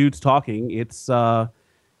couple of dudes talking. It's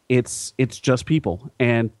just people,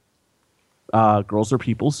 and girls are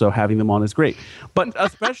people, so having them on is great. But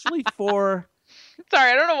especially for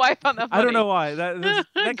sorry, I don't know why I found that funny. I don't know why.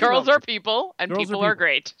 That girls are people, and people are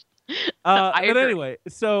great. But anyway,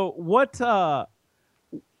 so what?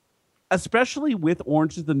 Especially with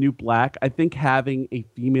Orange is the New Black, I think having a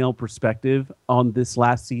female perspective on this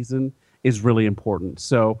last season is really important.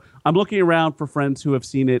 So I'm looking around for friends who have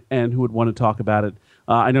seen it and who would want to talk about it.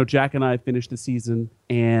 I know Jack and I finished the season,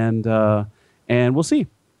 and we'll see.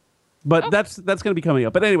 But that's going to be coming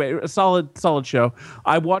up. But anyway, a solid show.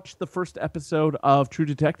 I watched the first episode of True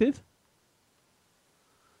Detective,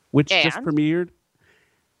 which just premiered.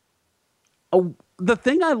 The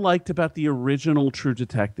thing I liked about the original True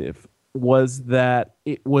Detective was that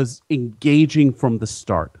it was engaging from the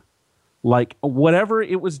start. Like, whatever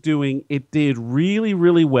it was doing, it did really,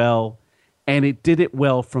 really well, and it did it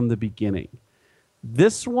well from the beginning.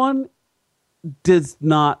 This one does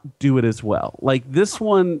not do it as well. Like, this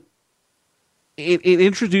one, it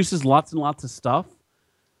introduces lots and lots of stuff,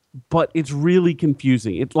 but it's really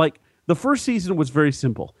confusing. It's like, the first season was very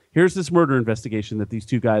simple. Here's this murder investigation that these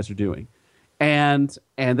two guys are doing. And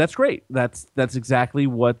that's great. That's exactly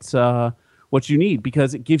what you need,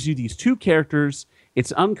 because it gives you these two characters.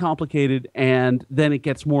 It's uncomplicated, and then it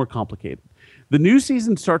gets more complicated. The new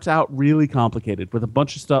season starts out really complicated with a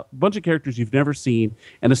bunch of characters you've never seen,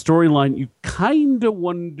 and a storyline you kind of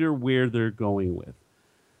wonder where they're going with.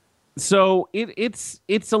 So it's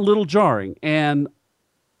a little jarring, and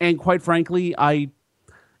quite frankly,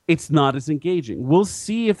 it's not as engaging. We'll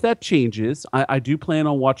see if that changes. I do plan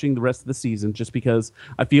on watching the rest of the season just because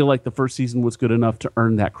I feel like the first season was good enough to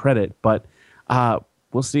earn that credit. But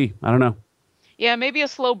we'll see. I don't know. Yeah, maybe a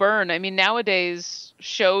slow burn. I mean, nowadays,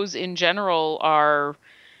 shows in general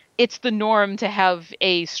it's the norm to have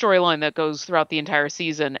a storyline that goes throughout the entire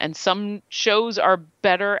season. And some shows are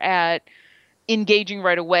better at engaging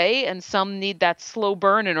right away, and some need that slow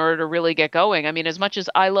burn in order to really get going. I mean, as much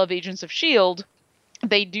as I love Agents of S.H.I.E.L.D.,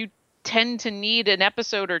 they do tend to need an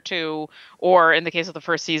episode or two, or in the case of the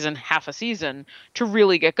first season, half a season, to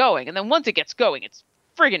really get going. And then once it gets going, it's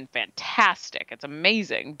friggin' fantastic. It's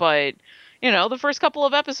amazing. But, the first couple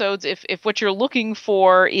of episodes, if what you're looking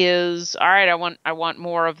for is, all right, I want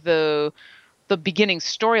more of the beginning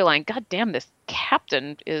storyline, god damn, this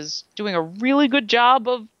captain is doing a really good job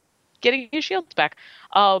of getting his shields back,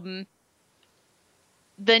 then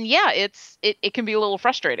yeah, it can be a little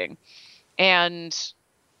frustrating. And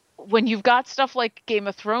when you've got stuff like Game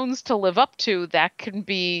of Thrones to live up to, that can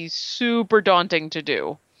be super daunting to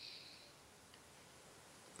do.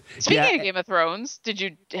 Speaking of Game of Thrones,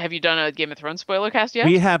 have you done a Game of Thrones spoiler cast yet?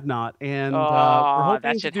 We have not, and we're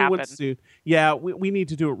hoping to do one soon. Yeah, we need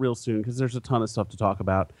to do it real soon because there's a ton of stuff to talk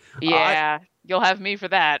about. Yeah, you'll have me for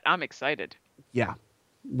that. I'm excited. Yeah.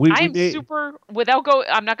 I'm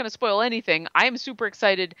not going to spoil anything. I am super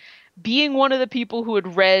excited. Being one of the people who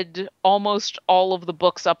had read almost all of the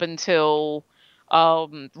books up until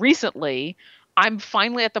recently, I'm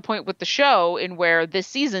finally at the point with the show in where this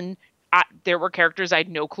season there were characters I had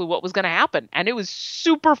no clue what was going to happen. And it was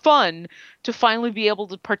super fun to finally be able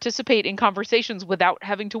to participate in conversations without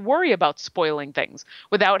having to worry about spoiling things,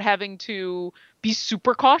 without having to be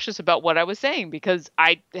super cautious about what I was saying, because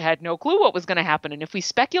I had no clue what was going to happen. And if we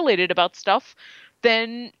speculated about stuff,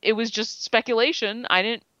 then it was just speculation. I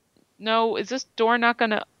didn't know, is this door not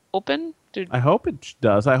going to open? I hope it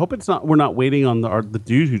does. I hope we're not waiting on the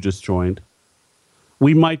dude who just joined.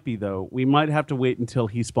 We might be, though. We might have to wait until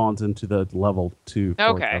he spawns into the level 2.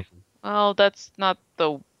 Okay. Well, that's not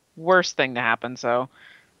the worst thing to happen, so.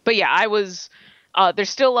 But yeah, I was... there's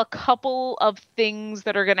still a couple of things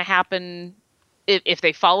that are going to happen if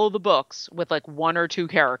they follow the books with, like, 1 or 2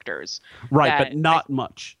 characters. Right, but not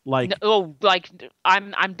much.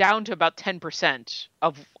 I'm down to about 10%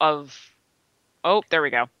 of... Oh, there we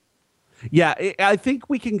go. Yeah, I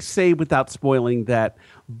think we can say without spoiling that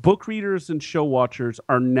book readers and show watchers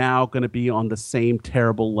are now going to be on the same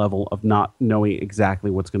terrible level of not knowing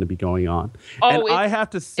exactly what's going to be going on. Oh, and I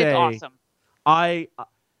have to say, it's awesome. I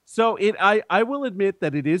will admit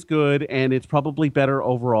that it is good and it's probably better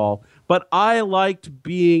overall. But I liked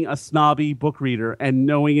being a snobby book reader and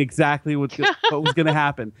knowing exactly what was going to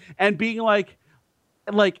happen and being like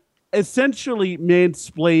essentially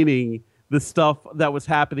mansplaining the stuff that was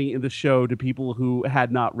happening in the show to people who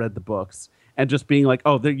had not read the books, and just being like,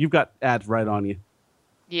 "Oh, you've got ads right on you."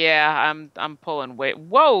 Yeah, I'm pulling weight.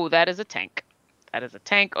 Whoa, that is a tank. That is a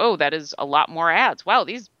tank. Oh, that is a lot more ads. Wow,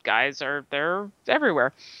 these guys they're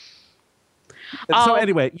everywhere. So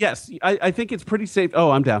anyway, yes, I think it's pretty safe.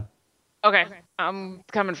 Oh, I'm down. Okay, I'm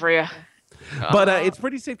coming for you. But it's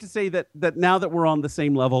pretty safe to say that now that we're on the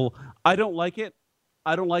same level, I don't like it.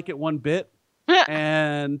 I don't like it one bit.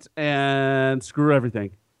 and screw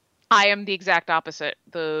everything. I am the exact opposite.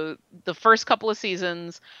 The first couple of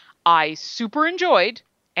seasons I super enjoyed,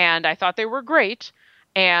 and I thought they were great,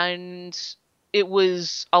 and it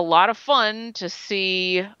was a lot of fun to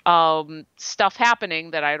see stuff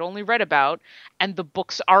happening that I'd only read about, and the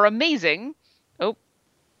books are amazing. Oh,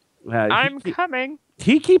 I'm coming.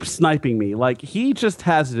 He keeps sniping me. Like, he just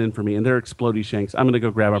has it in for me, and they're explodey shanks. I'm going to go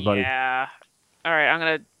grab our buddy. Yeah. All right, I'm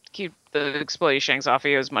going to keep the explodey shanks off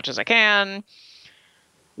of you as much as I can.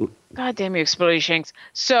 God damn you, explodey shanks.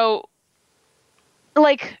 So,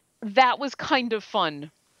 that was kind of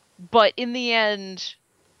fun. But in the end,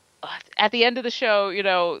 at the end of the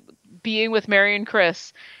show, being with Mary and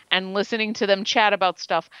Chris and listening to them chat about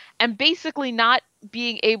stuff and basically not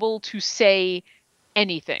being able to say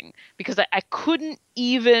anything because I couldn't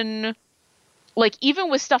even... even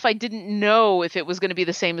with stuff I didn't know if it was going to be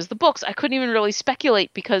the same as the books, I couldn't even really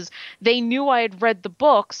speculate because they knew I had read the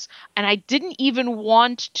books and I didn't even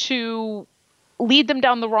want to lead them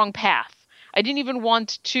down the wrong path. I didn't even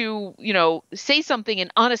want to, say something in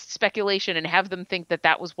honest speculation and have them think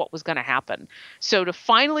that was what was going to happen. So to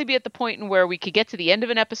finally be at the point in where we could get to the end of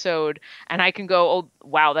an episode and I can go, oh,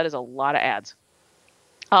 wow, that is a lot of ads.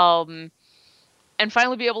 And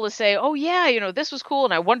finally be able to say, oh, yeah, this was cool,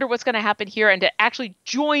 and I wonder what's going to happen here, and to actually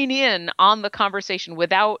join in on the conversation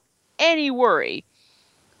without any worry,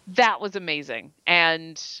 that was amazing.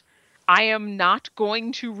 And I am not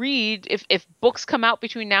going to read, if books come out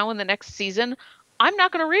between now and the next season, I'm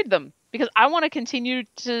not going to read them, because I want to continue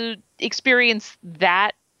to experience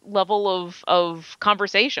that level of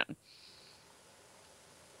conversation.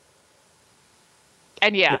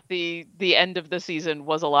 And yeah, the end of the season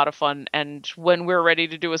was a lot of fun. And when we're ready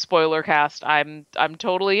to do a spoiler cast, I'm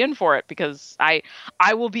totally in for it, because I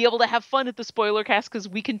will be able to have fun at the spoiler cast, because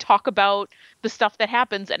we can talk about the stuff that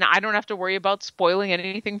happens, and I don't have to worry about spoiling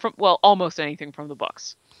anything from, well, almost anything from the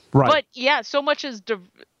books. Right. But yeah, so much is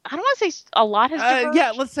I don't want to say a lot has diverged.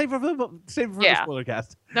 Yeah, let's save it for the spoiler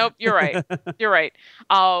cast. Nope, you're right. You're right.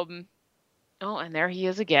 Oh, and there he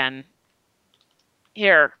is again.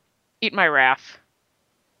 Here, eat my Raph.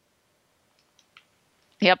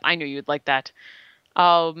 Yep, I knew you'd like that.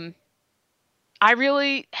 I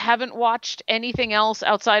really haven't watched anything else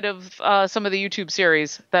outside of some of the YouTube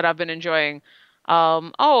series that I've been enjoying.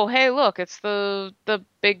 Oh, hey, look, it's the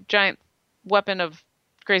big giant weapon of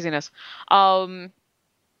craziness. The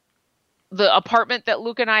apartment that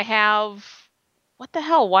Luke and I have. What the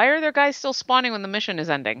hell? Why are there guys still spawning when the mission is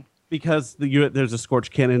ending? Because there's a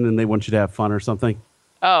Scorch Cannon and they want you to have fun or something.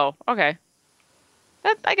 Oh, okay.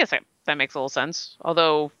 I guess that makes a little sense.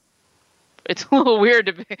 Although it's a little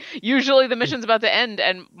weird. Usually the mission's about to end,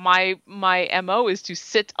 and my MO is to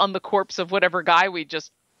sit on the corpse of whatever guy we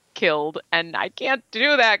just killed, and I can't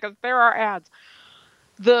do that because there are ads.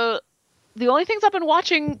 The only things I've been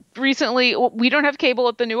watching recently, we don't have cable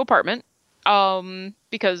at the new apartment,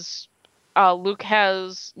 because Luke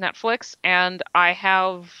has Netflix and I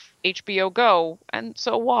have HBO Go, and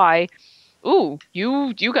so why? Ooh,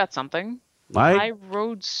 you got something. High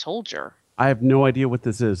Road Soldier. I have no idea what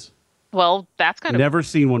this is. Well, that's kind of... Never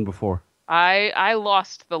seen one before. I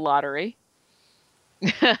lost the lottery.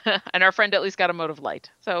 And our friend at least got a Motive Light.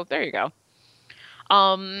 So there you go.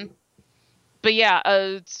 But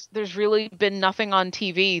yeah, there's really been nothing on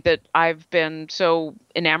TV that I've been so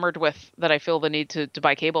enamored with that I feel the need to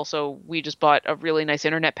buy cable. So we just bought a really nice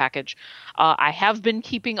internet package. I have been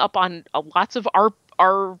keeping up on lots of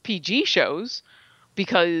RPG shows,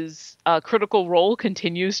 because Critical Role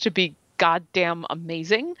continues to be goddamn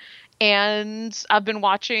amazing. And I've been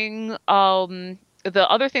watching the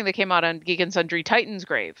other thing that came out on Geek and Sundry, Titan's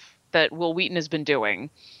Grave, that Will Wheaton has been doing.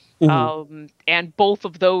 Mm-hmm. And both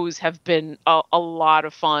of those have been a lot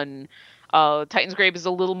of fun. Titan's Grave is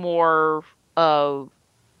a little more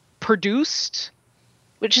produced,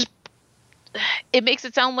 which is... It makes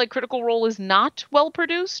it sound like Critical Role is not well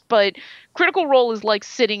produced, but Critical Role is like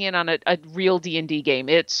sitting in on a real D&D game.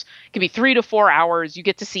 It can be 3 to 4 hours. You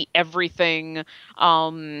get to see everything,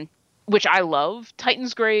 which I love.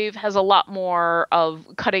 Titan's Grave has a lot more of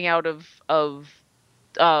cutting out of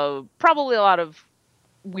probably a lot of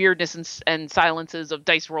weirdness and silences of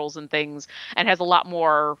dice rolls and things, and has a lot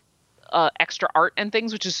more extra art and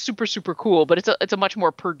things, which is super, super cool, but it's a much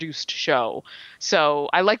more produced show. So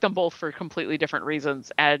I like them both for completely different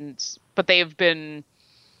reasons, but they have been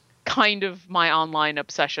kind of my online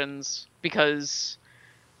obsessions, because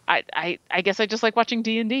I guess I just like watching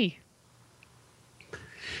D&D.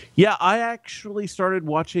 Yeah, I actually started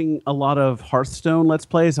watching a lot of Hearthstone Let's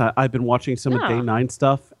Plays. I've been watching some of Day 9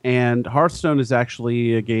 stuff, and Hearthstone is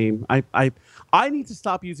actually a game. I need to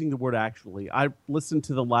stop using the word actually. I listened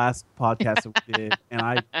to the last podcast that we did, and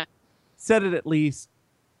I said it at least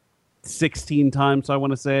 16 times, I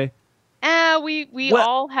want to say. We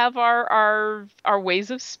all have our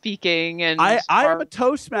ways of speaking. And I am a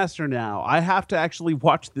Toastmaster now. I have to actually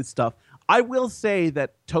watch this stuff. I will say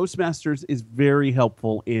that Toastmasters is very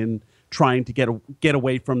helpful in trying to get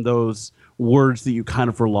away from those words that you kind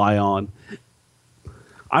of rely on.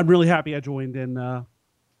 I'm really happy I joined, and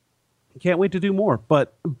can't wait to do more.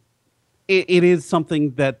 But it is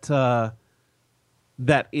something that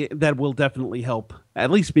that will definitely help,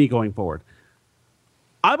 at least me going forward.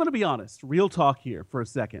 I'm going to be honest, real talk here for a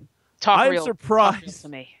second. I'm surprised. To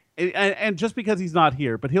me. And just because he's not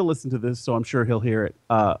here, but he'll listen to this, so I'm sure he'll hear it.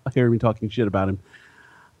 Hear me talking shit about him.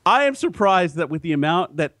 I am surprised that with the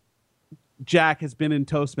amount that Jack has been in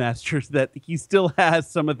Toastmasters, that he still has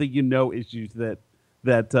some of the issues that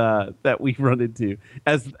we run into.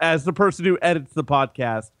 As the person who edits the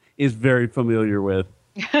podcast is very familiar with.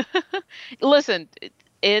 Listen,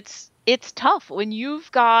 it's tough when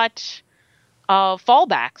you've got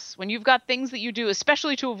fallbacks, when you've got things that you do,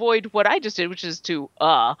 especially to avoid what I just did, which is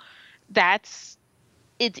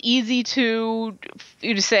it's easy to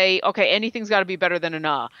say, okay, anything's got to be better than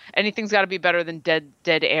an anything's got to be better than dead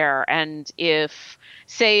air. And if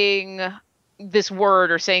saying this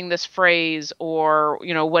word or saying this phrase or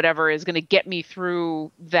whatever is going to get me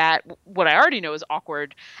through that, what I already know is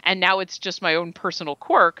awkward, and now it's just my own personal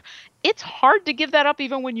quirk, it's hard to give that up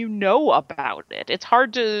even when you know about it. It's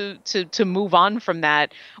hard to move on from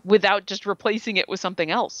that without just replacing it with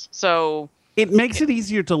something else. So it makes it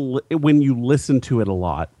easier when you listen to it a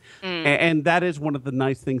lot. And that is one of the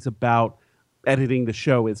nice things about editing the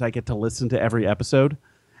show is I get to listen to every episode,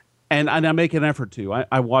 and I make an effort to.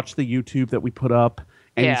 I watch the YouTube that we put up,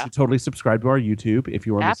 and you should totally subscribe to our YouTube if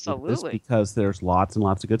you are listening to this, because there's lots and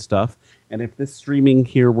lots of good stuff. And if this streaming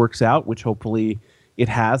here works out, which hopefully it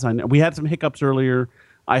has, I know we had some hiccups earlier.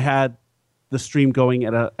 I had the stream going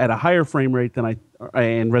at a higher frame rate than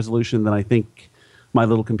and resolution than I think my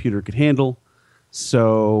little computer could handle.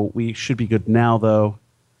 So we should be good now, though.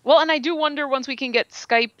 Well, and I do wonder, once we can get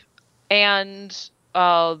Skype and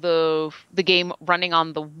the game running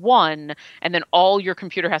on the one, and then all your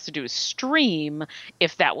computer has to do is stream,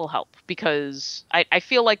 if that will help, because I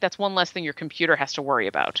feel like that's one less thing your computer has to worry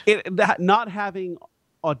about. Not having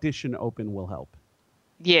Audition open will help.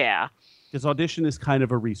 Yeah, because Audition is kind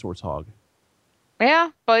of a resource hog.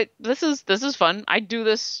 Yeah, but this is fun. I do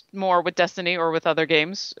this more with Destiny or with other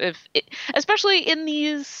games, especially in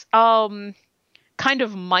these kind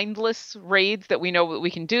of mindless raids that we know what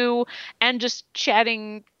we can do, and just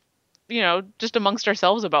chatting, just amongst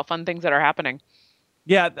ourselves about fun things that are happening.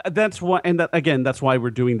 Yeah, that's why, and that's why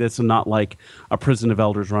we're doing this and not like a Prison of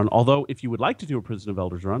Elders run. Although, if you would like to do a Prison of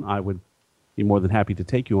Elders run, I would be more than happy to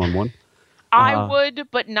take you on one. I would,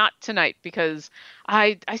 but not tonight, because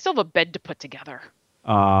I still have a bed to put together.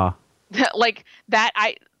 Like that,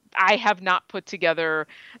 I have not put together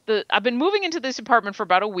I've been moving into this apartment for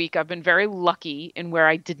about a week. I've been very lucky in where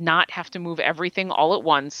I did not have to move everything all at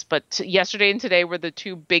once. But yesterday and today were the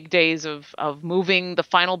two big days of moving the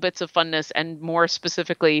final bits of funness, and more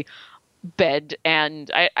specifically bed.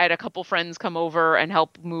 And I had a couple friends come over and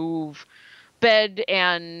help move bed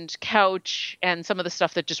and couch and some of the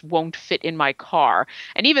stuff that just won't fit in my car.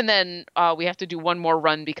 And even then, we have to do one more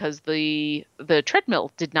run because the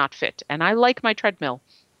treadmill did not fit. And I like my treadmill.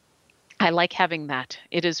 I like having that.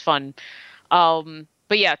 It is fun.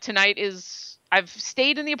 But yeah, tonight I've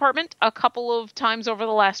stayed in the apartment a couple of times over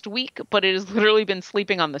the last week, but it has literally been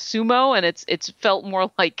sleeping on the sumo, and it's felt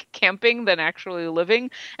more like camping than actually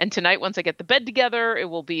living. And tonight, once I get the bed together,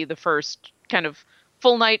 it will be the first kind of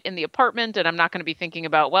full night in the apartment, and I'm not going to be thinking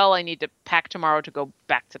about, well, I need to pack tomorrow to go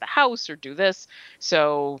back to the house or do this.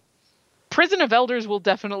 So Prison of Elders will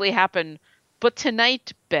definitely happen, but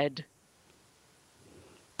tonight, bed.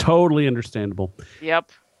 Totally understandable.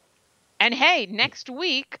 Yep. And hey, next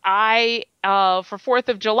week, for 4th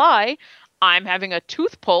of July, I'm having a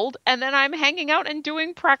tooth pulled, and then I'm hanging out and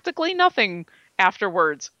doing practically nothing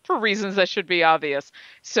afterwards, for reasons that should be obvious.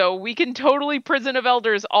 So we can totally Prison of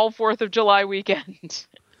Elders all 4th of July weekend.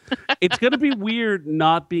 It's going to be weird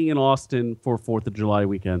not being in Austin for 4th of July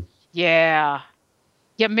weekend. Yeah.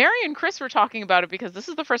 Yeah, Mary and Chris were talking about it, because this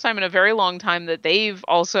is the first time in a very long time that they've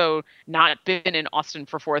also not been in Austin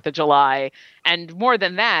for 4th of July. And more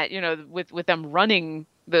than that, with them running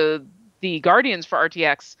the Guardians for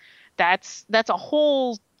RTX, that's a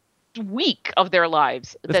whole week of their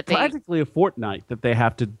lives. It's practically a fortnight that they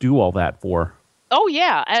have to do all that for. Oh,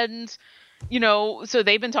 yeah. And, so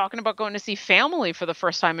they've been talking about going to see family for the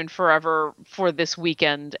first time in forever for this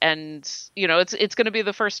weekend. And, it's going to be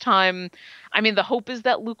the first time. I mean, the hope is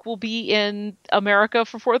that Luke will be in America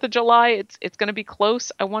for 4th of July. It's going to be close.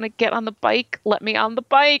 I want to get on the bike. Let me on the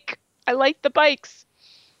bike. I like the bikes.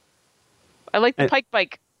 I like the Pike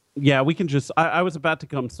bike. Yeah, we can just... I was about to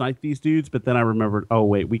come snipe these dudes, but then I remembered, oh,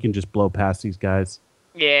 wait, we can just blow past these guys.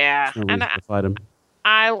 Yeah. There's no reason to fight them.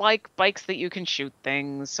 I like bikes that you can shoot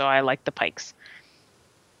things, so I like the Pikes.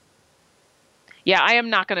 Yeah, I am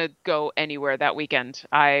not going to go anywhere that weekend.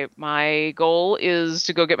 My goal is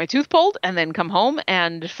to go get my tooth pulled and then come home.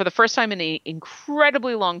 And for the first time in an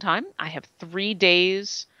incredibly long time, I have 3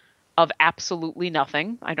 days of absolutely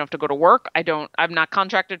nothing. I don't have to go to work. I'm not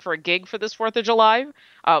contracted for a gig for this 4th of July,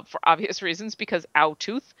 for obvious reasons, because ow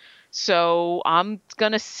tooth. So I'm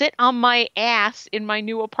going to sit on my ass in my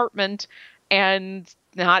new apartment and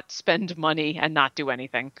not spend money and not do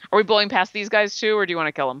anything. Are we blowing past these guys too, or do you want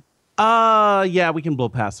to kill them? Yeah, we can blow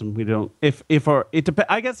past them. We don't.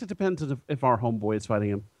 I guess it depends if our homeboy is fighting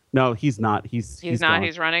him. No, he's not. He's not. Gone.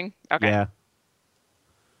 He's running. Okay. Yeah.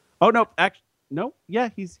 Oh no! No. Yeah,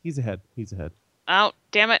 he's ahead. He's ahead. Oh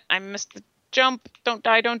damn it! I missed the jump. Don't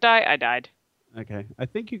die! Don't die! I died. Okay, I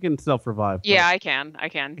think you can self-revive. Yeah, I can.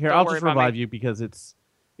 Here, I'll just revive you because it's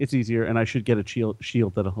easier, and I should get a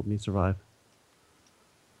shield that'll help me survive.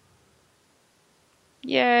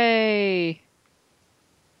 Yay!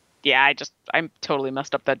 Yeah, I totally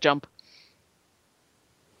messed up that jump.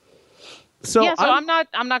 So I'm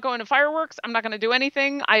not going to fireworks. I'm not going to do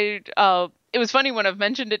anything. It was funny when I've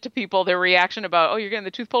mentioned it to people, their reaction about, oh, you're getting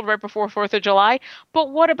the tooth pulled right before 4th of July. But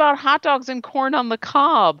what about hot dogs and corn on the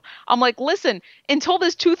cob? I'm like, listen, until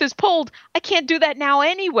this tooth is pulled, I can't do that now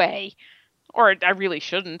anyway. Or I really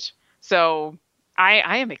shouldn't. So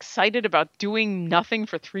I am excited about doing nothing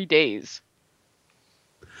for 3 days.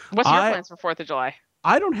 What's your plans for 4th of July?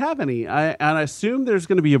 I don't have any. And I assume there's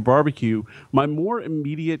going to be a barbecue. My more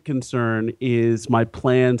immediate concern is my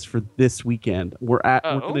plans for this weekend. We're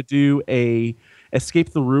going to do a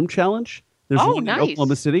Escape the Room challenge. There's one in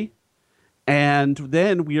Oklahoma City. And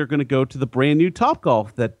then we are going to go to the brand new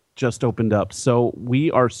Topgolf that just opened up. So we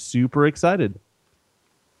are super excited.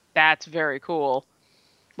 That's very cool.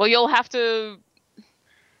 Well, you'll have to...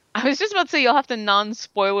 I was just about to say you'll have to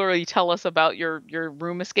non-spoilery tell us about your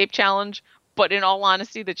room escape challenge. But in all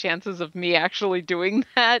honesty, the chances of me actually doing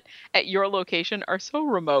that at your location are so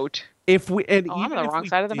remote. I'm on the wrong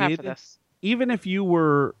side of the map for this. Even if you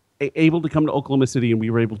were able to come to Oklahoma City and we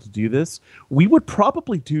were able to do this, we would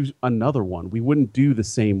probably do another one. We wouldn't do the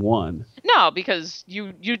same one. No, because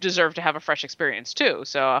you deserve to have a fresh experience too.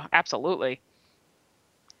 So absolutely.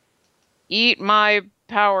 Eat my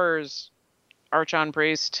powers, Archon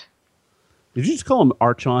Priest. Did you just call him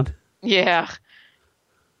Archon? Yeah.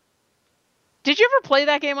 Did you ever play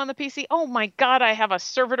that game on the PC? Oh my god, I have a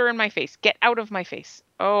servitor in my face. Get out of my face.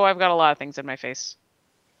 Oh, I've got a lot of things in my face.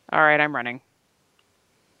 All right, I'm running.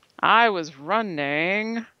 I was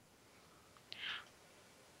running.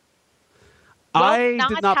 Well, I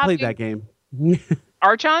did not play that game.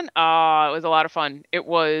 Archon? It was a lot of fun. It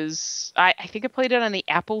was... I think I played it on the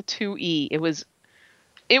Apple IIe.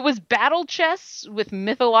 It was battle chess with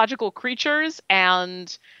mythological creatures,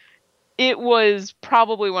 and... it was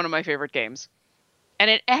probably one of my favorite games.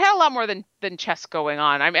 And it had a lot more than chess going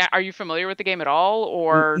on. I mean, are you familiar with the game at all?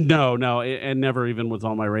 Or No, it never even was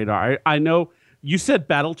on my radar. I know you said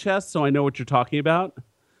battle chess, so I know what you're talking about.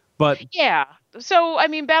 But yeah. So, I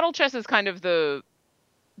mean, battle chess is kind of the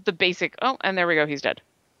basic... Oh, and there we go. He's dead.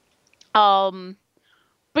 But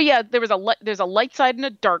yeah, there's a light side and a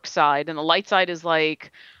dark side. And the light side is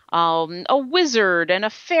like... a wizard and a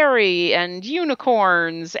fairy and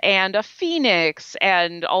unicorns and a phoenix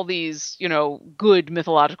and all these, good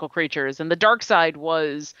mythological creatures. And the dark side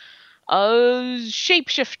was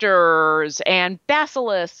shapeshifters and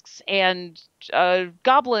basilisks and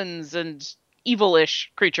goblins and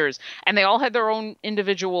evil-ish creatures. And they all had their own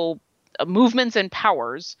individual movements and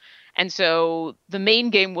powers. And so the main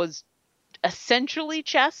game was essentially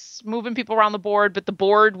chess, moving people around the board, but the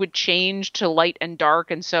board would change to light and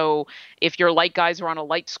dark. And so if your light guys were on a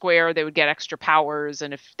light square, they would get extra powers.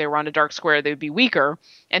 And if they were on a dark square, they would be weaker.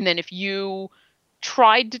 And then if you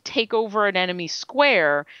tried to take over an enemy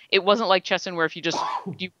square, it wasn't like chess where if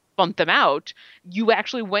you bumped them out, you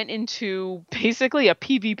actually went into basically a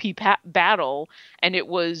PvP battle, and it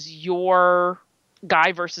was your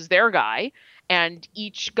guy versus their guy. And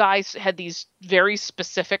each guy had these very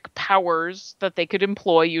specific powers that they could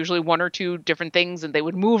employ, usually one or two different things, and they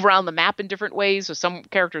would move around the map in different ways. So some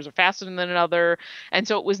characters are faster than another. And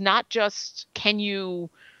so it was not just, can you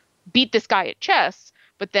beat this guy at chess,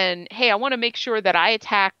 but then, hey, I want to make sure that I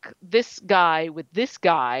attack this guy with this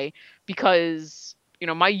guy because,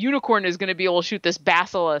 my unicorn is going to be able to shoot this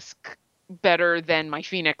basilisk better than my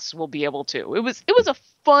phoenix will be able to. It was a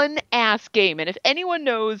fun ass game, and if anyone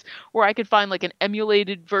knows where I could find like an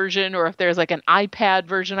emulated version or if there's like an iPad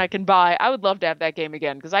version I can buy, I would love to have that game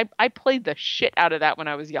again because I played the shit out of that when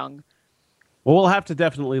I was young. Well, we'll have to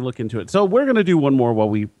definitely look into it. So we're going to do one more while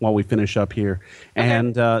we finish up here,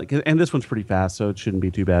 okay. And this one's pretty fast, so it shouldn't be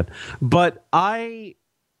too bad. But I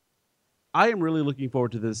am really looking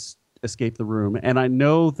forward to this Escape the Room, and I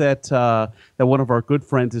know that that one of our good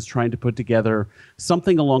friends is trying to put together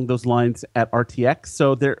something along those lines at RTX.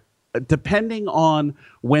 So they're depending on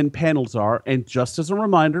when panels are, and just as a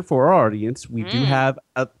reminder for our audience, we do have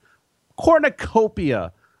a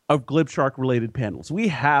cornucopia of Glibshark related panels. We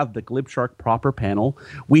have the Glibshark proper panel.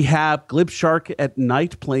 We have Glibshark at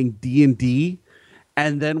night playing D&D,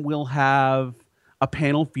 and then we'll have a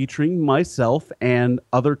panel featuring myself and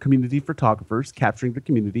other community photographers capturing the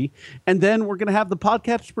community. And then we're going to have the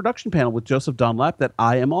podcast production panel with Joseph Dunlap that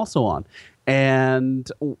I am also on. And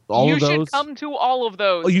all of those... You should come to all of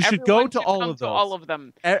those. Oh, you should go to all of those. All of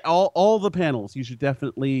them. All the panels. You should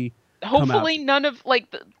definitely... Hopefully none of...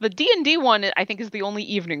 Like, the D&D one, I think, is the only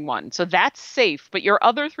evening one. So that's safe. But your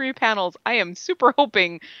other 3 panels, I am super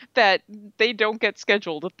hoping that they don't get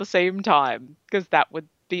scheduled at the same time. Because that would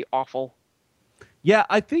be awful. Yeah,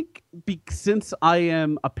 I think since I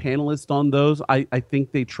am a panelist on those, I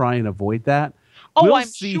think they try and avoid that. Oh, I'm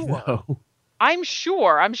sure. Though. I'm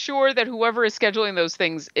sure that whoever is scheduling those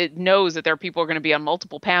things, it knows that their people are going to be on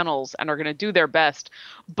multiple panels and are going to do their best.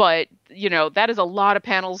 But, that is a lot of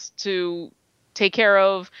panels to take care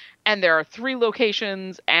of. And there are 3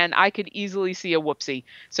 locations, and I could easily see a whoopsie.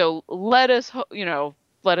 So let us,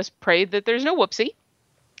 let us pray that there's no whoopsie,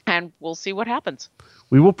 and we'll see what happens.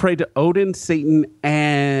 We will pray to Odin, Satan,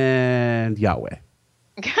 and Yahweh.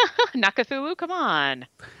 Nakathulu, come on.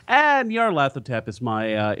 And Nyarlathotep is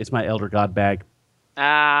my elder god bag.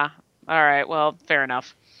 All right. Well, fair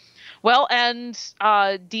enough. Well, and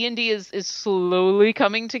D&D is slowly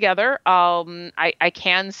coming together. I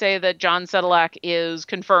can say that John Sedlak is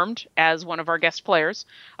confirmed as one of our guest players.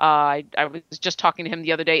 I was just talking to him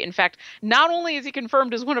the other day. In fact, not only is he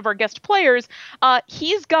confirmed as one of our guest players,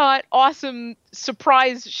 he's got awesome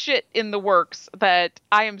surprise shit in the works that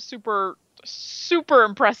I am super, super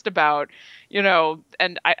impressed about.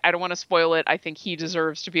 And I don't want to spoil it. I think he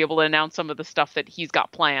deserves to be able to announce some of the stuff that he's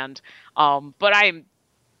got planned. But I'm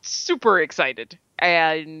super excited.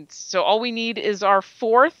 And so all we need is our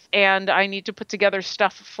 4th, and I need to put together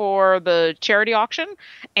stuff for the charity auction,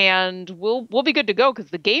 and we'll be good to go because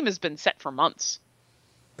the game has been set for months.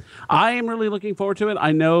 I am really looking forward to it.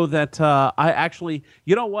 I know that I actually,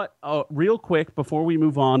 you know what? Real quick, before we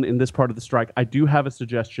move on in this part of the strike, I do have a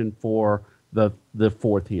suggestion for the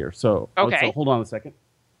 4th here. So, okay. So hold on a second.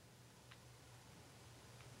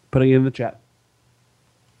 Putting it in the chat.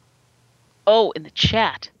 Oh, in the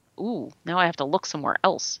chat. Ooh, now I have to look somewhere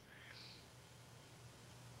else.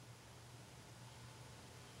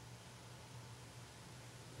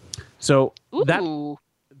 So Ooh.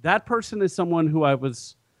 that person is someone who I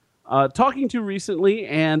was talking to recently,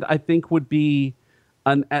 and I think would be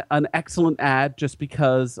an excellent ad just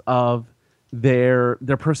because of their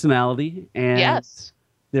personality and yes.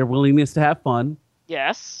 their willingness to have fun.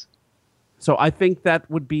 Yes. So I think that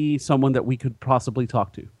would be someone that we could possibly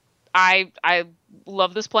talk to. I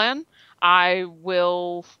love this plan. I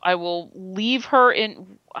will leave her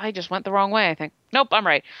in. I just went the wrong way, I think. Nope, I'm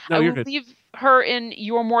right. No, I you're will good. leave her in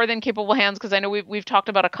your more than capable hands because I know we've talked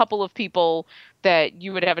about a couple of people that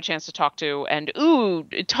you would have a chance to talk to. And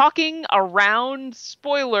talking around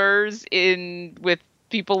spoilers with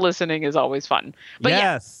people listening is always fun. But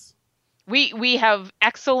yes. We have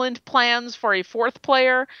excellent plans for a 4th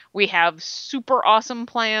player. We have super awesome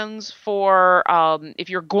plans for if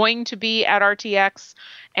you're going to be at RTX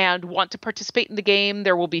and want to participate in the game,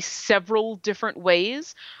 there will be several different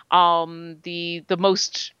ways. The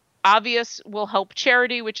most obvious will help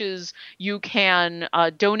charity, which is you can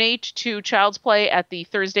donate to Child's Play at the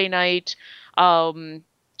Thursday night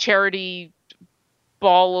charity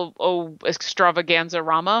ball of extravaganza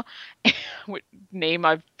Rama, name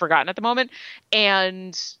I've forgotten at the moment.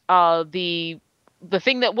 And the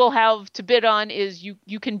thing that we'll have to bid on is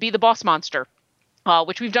you can be the boss monster,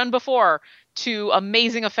 which we've done before to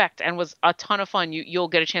amazing effect and was a ton of fun. You'll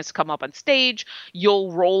get a chance to come up on stage.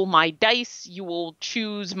 You'll roll my dice. You will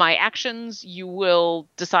choose my actions. You will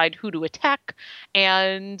decide who to attack,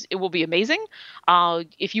 and it will be amazing.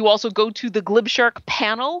 If you also go to the Glibshark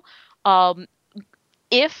panel,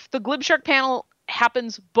 if the Glibshark panel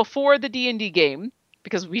happens before the D&D game,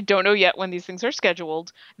 because we don't know yet when these things are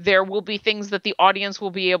scheduled, there will be things that the audience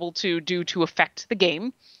will be able to do to affect the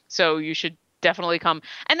game. So you should definitely come.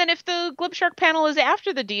 And then if the Glibshark panel is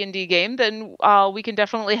after the D&D game, then we can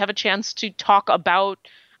definitely have a chance to talk about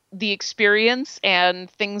the experience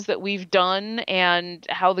and things that we've done and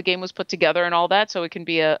how the game was put together and all that. So it can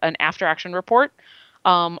be an after-action report.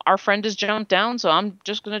 Our friend has jumped down, so I'm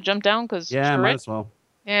just going to jump down because might as well.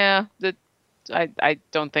 Yeah, I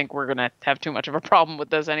don't think we're going to have too much of a problem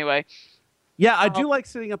with this anyway. Yeah, I do like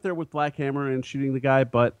sitting up there with Black Hammer and shooting the guy,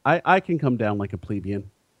 but I can come down like a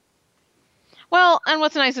plebeian. Well, and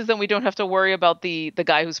what's nice is then we don't have to worry about the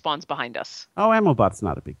guy who spawns behind us. Oh, Ammobot's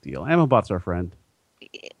not a big deal. Ammobot's our friend.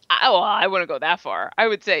 I wouldn't go that far. I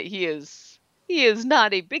would say he is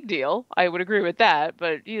not a big deal. I would agree with that,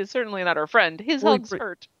 but he is certainly not our friend. His hugs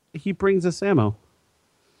hurt. He brings us ammo.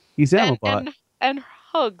 He's Ammobot. And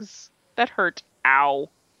hugs. That hurt. Ow.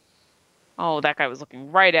 Oh, that guy was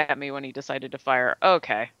looking right at me when he decided to fire.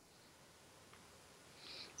 Okay.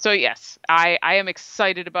 So yes, I am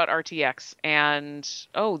excited about RTX. And,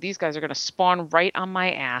 these guys are going to spawn right on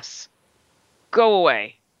my ass. Go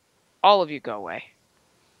away. All of you go away.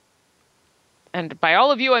 And by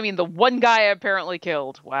all of you, I mean the one guy I apparently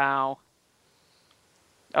killed. Wow.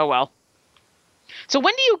 Oh, well. So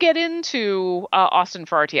when do you get into Austin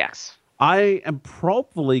for RTX? I am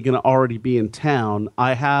probably going to already be in town.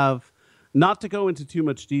 I have, not to go into too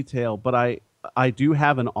much detail, but I do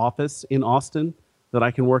have an office in Austin that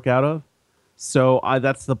I can work out of. So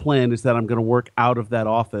that's the plan, is that I'm going to work out of that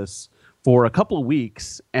office for a couple of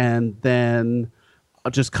weeks and then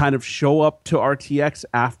I'll just kind of show up to RTX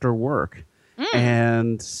after work.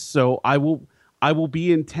 And so I will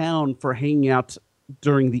be in town for hanging out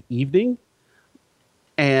during the evening.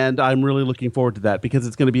 And I'm really looking forward to that because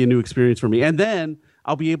it's going to be a new experience for me. And then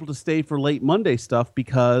I'll be able to stay for late Monday stuff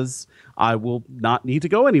because I will not need to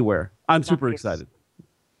go anywhere. I'm super excited.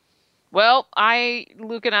 Well,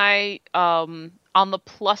 Luke and I, on the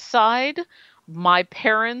plus side, my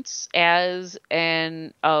parents, as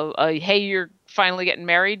a hey, you're finally getting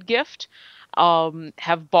married gift,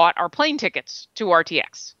 have bought our plane tickets to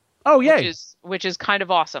RTX. Oh, yay. Which is kind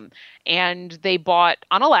of awesome. And they bought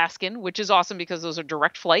on Alaskan, which is awesome because those are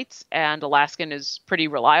direct flights, and Alaskan is pretty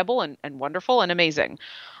reliable and wonderful and amazing.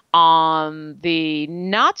 On the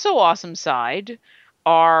not so awesome side,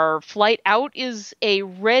 our flight out is a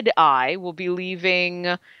red eye. We'll be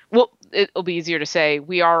leaving. Well, it'll be easier to say.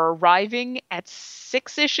 We are arriving at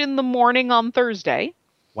 6-ish in the morning on Thursday.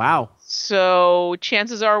 Wow. So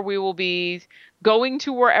chances are we will be going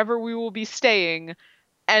to wherever we will be staying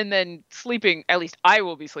and then sleeping. At least I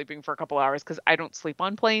will be sleeping for a couple hours because I don't sleep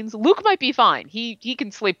on planes. Luke might be fine. He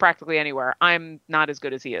can sleep practically anywhere. I'm not as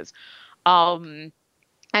good as he is. And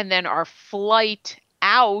then our flight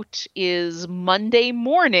out is Monday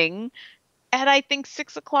morning at I think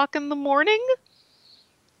 6 o'clock in the morning.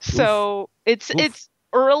 So it's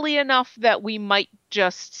early enough that we might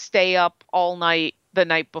just stay up all night the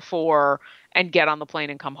night before and get on the plane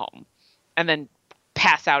and come home and then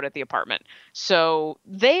pass out at the apartment. So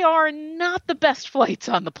they are not the best flights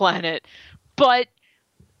on the planet, but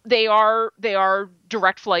they are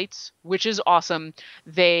direct flights, which is awesome.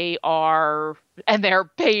 They're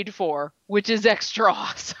paid for, which is extra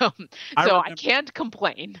awesome. I can't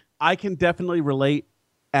complain. I can definitely relate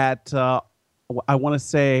at, I want to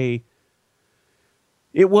say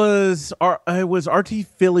it was RT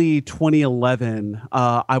Philly 2011.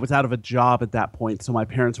 I was out of a job at that point, so my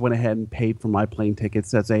parents went ahead and paid for my plane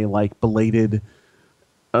tickets as a belated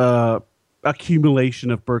accumulation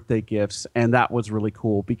of birthday gifts, and that was really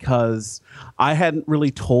cool because I hadn't really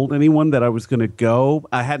told anyone that I was going to go.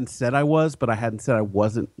 I hadn't said I was, but I hadn't said I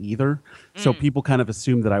wasn't either. So people kind of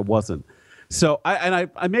assumed that I wasn't. So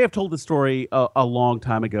I may have told the story a long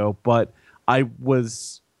time ago, but I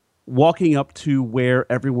was walking up to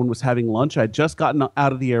where everyone was having lunch. I'd just gotten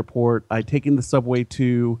out of the airport. I'd taken the subway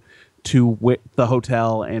to the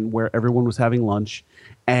hotel and where everyone was having lunch.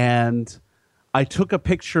 And I took a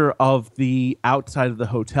picture of the outside of the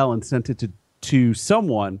hotel and sent it to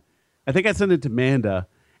someone. I think I sent it to Amanda.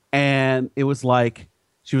 And it was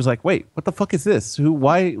she was like, wait, what the fuck is this?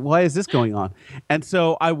 Why is this going on? And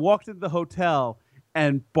so I walked into the hotel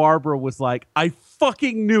and Barbara was like, I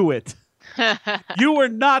fucking knew it. You were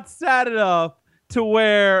not sad enough to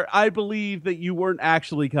where I believe that you weren't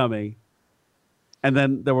actually coming. And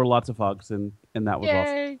then there were lots of hugs, and that was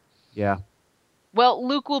awesome. Yeah. Well,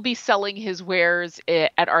 Luke will be selling his wares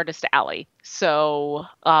at Artist Alley. So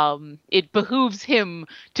it behooves him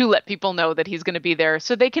to let people know that he's going to be there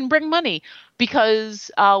so they can bring money,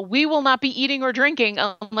 because we will not be eating or drinking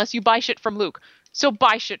unless you buy shit from Luke. So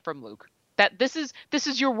buy shit from Luke. That this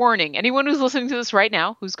is your warning. Anyone who's listening to this right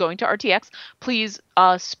now, who's going to RTX, please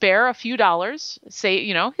spare a few dollars. Say,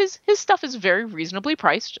 his stuff is very reasonably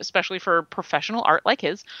priced, especially for professional art like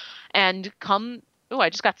his. And come. Oh, I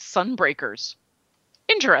just got Sunbreakers.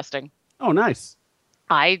 Interesting. Oh, nice.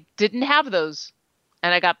 I didn't have those,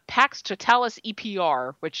 and I got Pax Totalis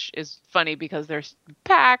EPR, which is funny because there's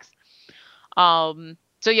PAX. So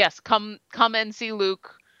yes, come and see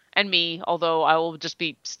Luke and me. Although I will just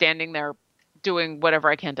be standing there doing whatever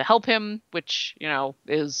I can to help him, which,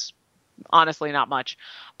 is honestly not much.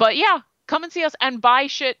 But yeah, come and see us and buy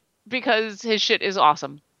shit because his shit is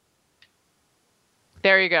awesome.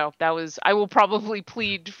 There you go. I will probably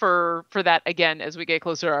plead for that again as we get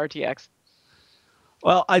closer to RTX.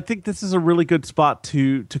 Well, I think this is a really good spot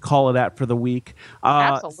to call it at for the week.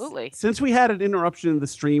 Absolutely. Since we had an interruption in the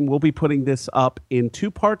stream, we'll be putting this up in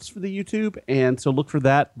 2 parts for the YouTube, and so look for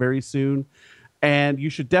that very soon. And you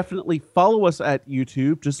should definitely follow us at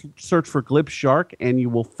YouTube. Just search for Glib Shark and you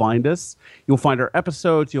will find us. You'll find our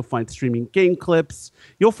episodes. You'll find streaming game clips.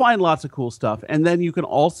 You'll find lots of cool stuff. And then you can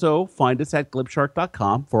also find us at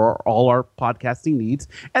glibshark.com for all our podcasting needs.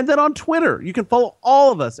 And then on Twitter, you can follow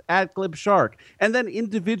all of us at Glib Shark. And then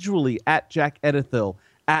individually at Jack Edithil,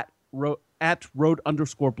 at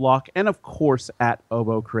road_block, and of course at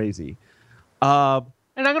Obo Crazy. And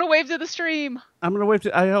I'm going to wave to the stream. I'm going to wave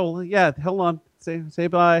to... yeah, hold on. Say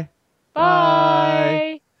bye.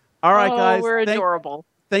 Bye. All right, guys. We're adorable.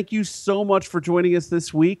 Thank you so much for joining us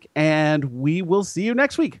this week, and we will see you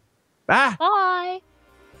next week. Bye. Bye.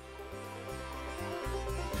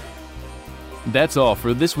 That's all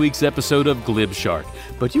for this week's episode of Glib Shark,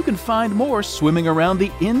 but you can find more swimming around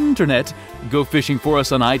the internet. Go fishing for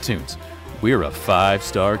us on iTunes. We're a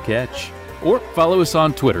 5-star catch. or follow us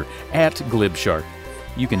on Twitter @GlibShark.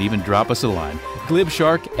 You can even drop us a line,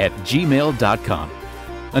 glibshark@gmail.com.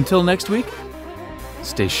 Until next week,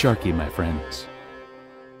 stay sharky, my friends.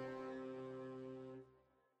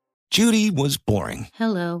 Judy was boring.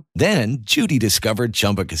 Hello. Then Judy discovered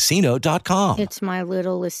ChumbaCasino.com. It's my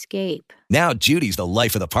little escape. Now Judy's the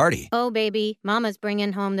life of the party. Oh, baby, mama's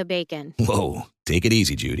bringing home the bacon. Whoa, take it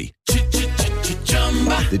easy, Judy.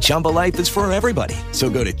 The Chumba life is for everybody. So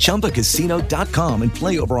go to ChumbaCasino.com and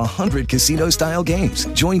play over 100 casino-style games.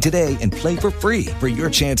 Join today and play for free for your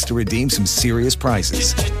chance to redeem some serious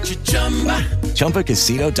prizes.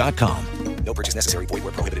 ChumbaCasino.com. No purchase necessary. Void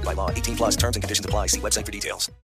where prohibited by law. 18 plus terms and conditions apply. See website for details.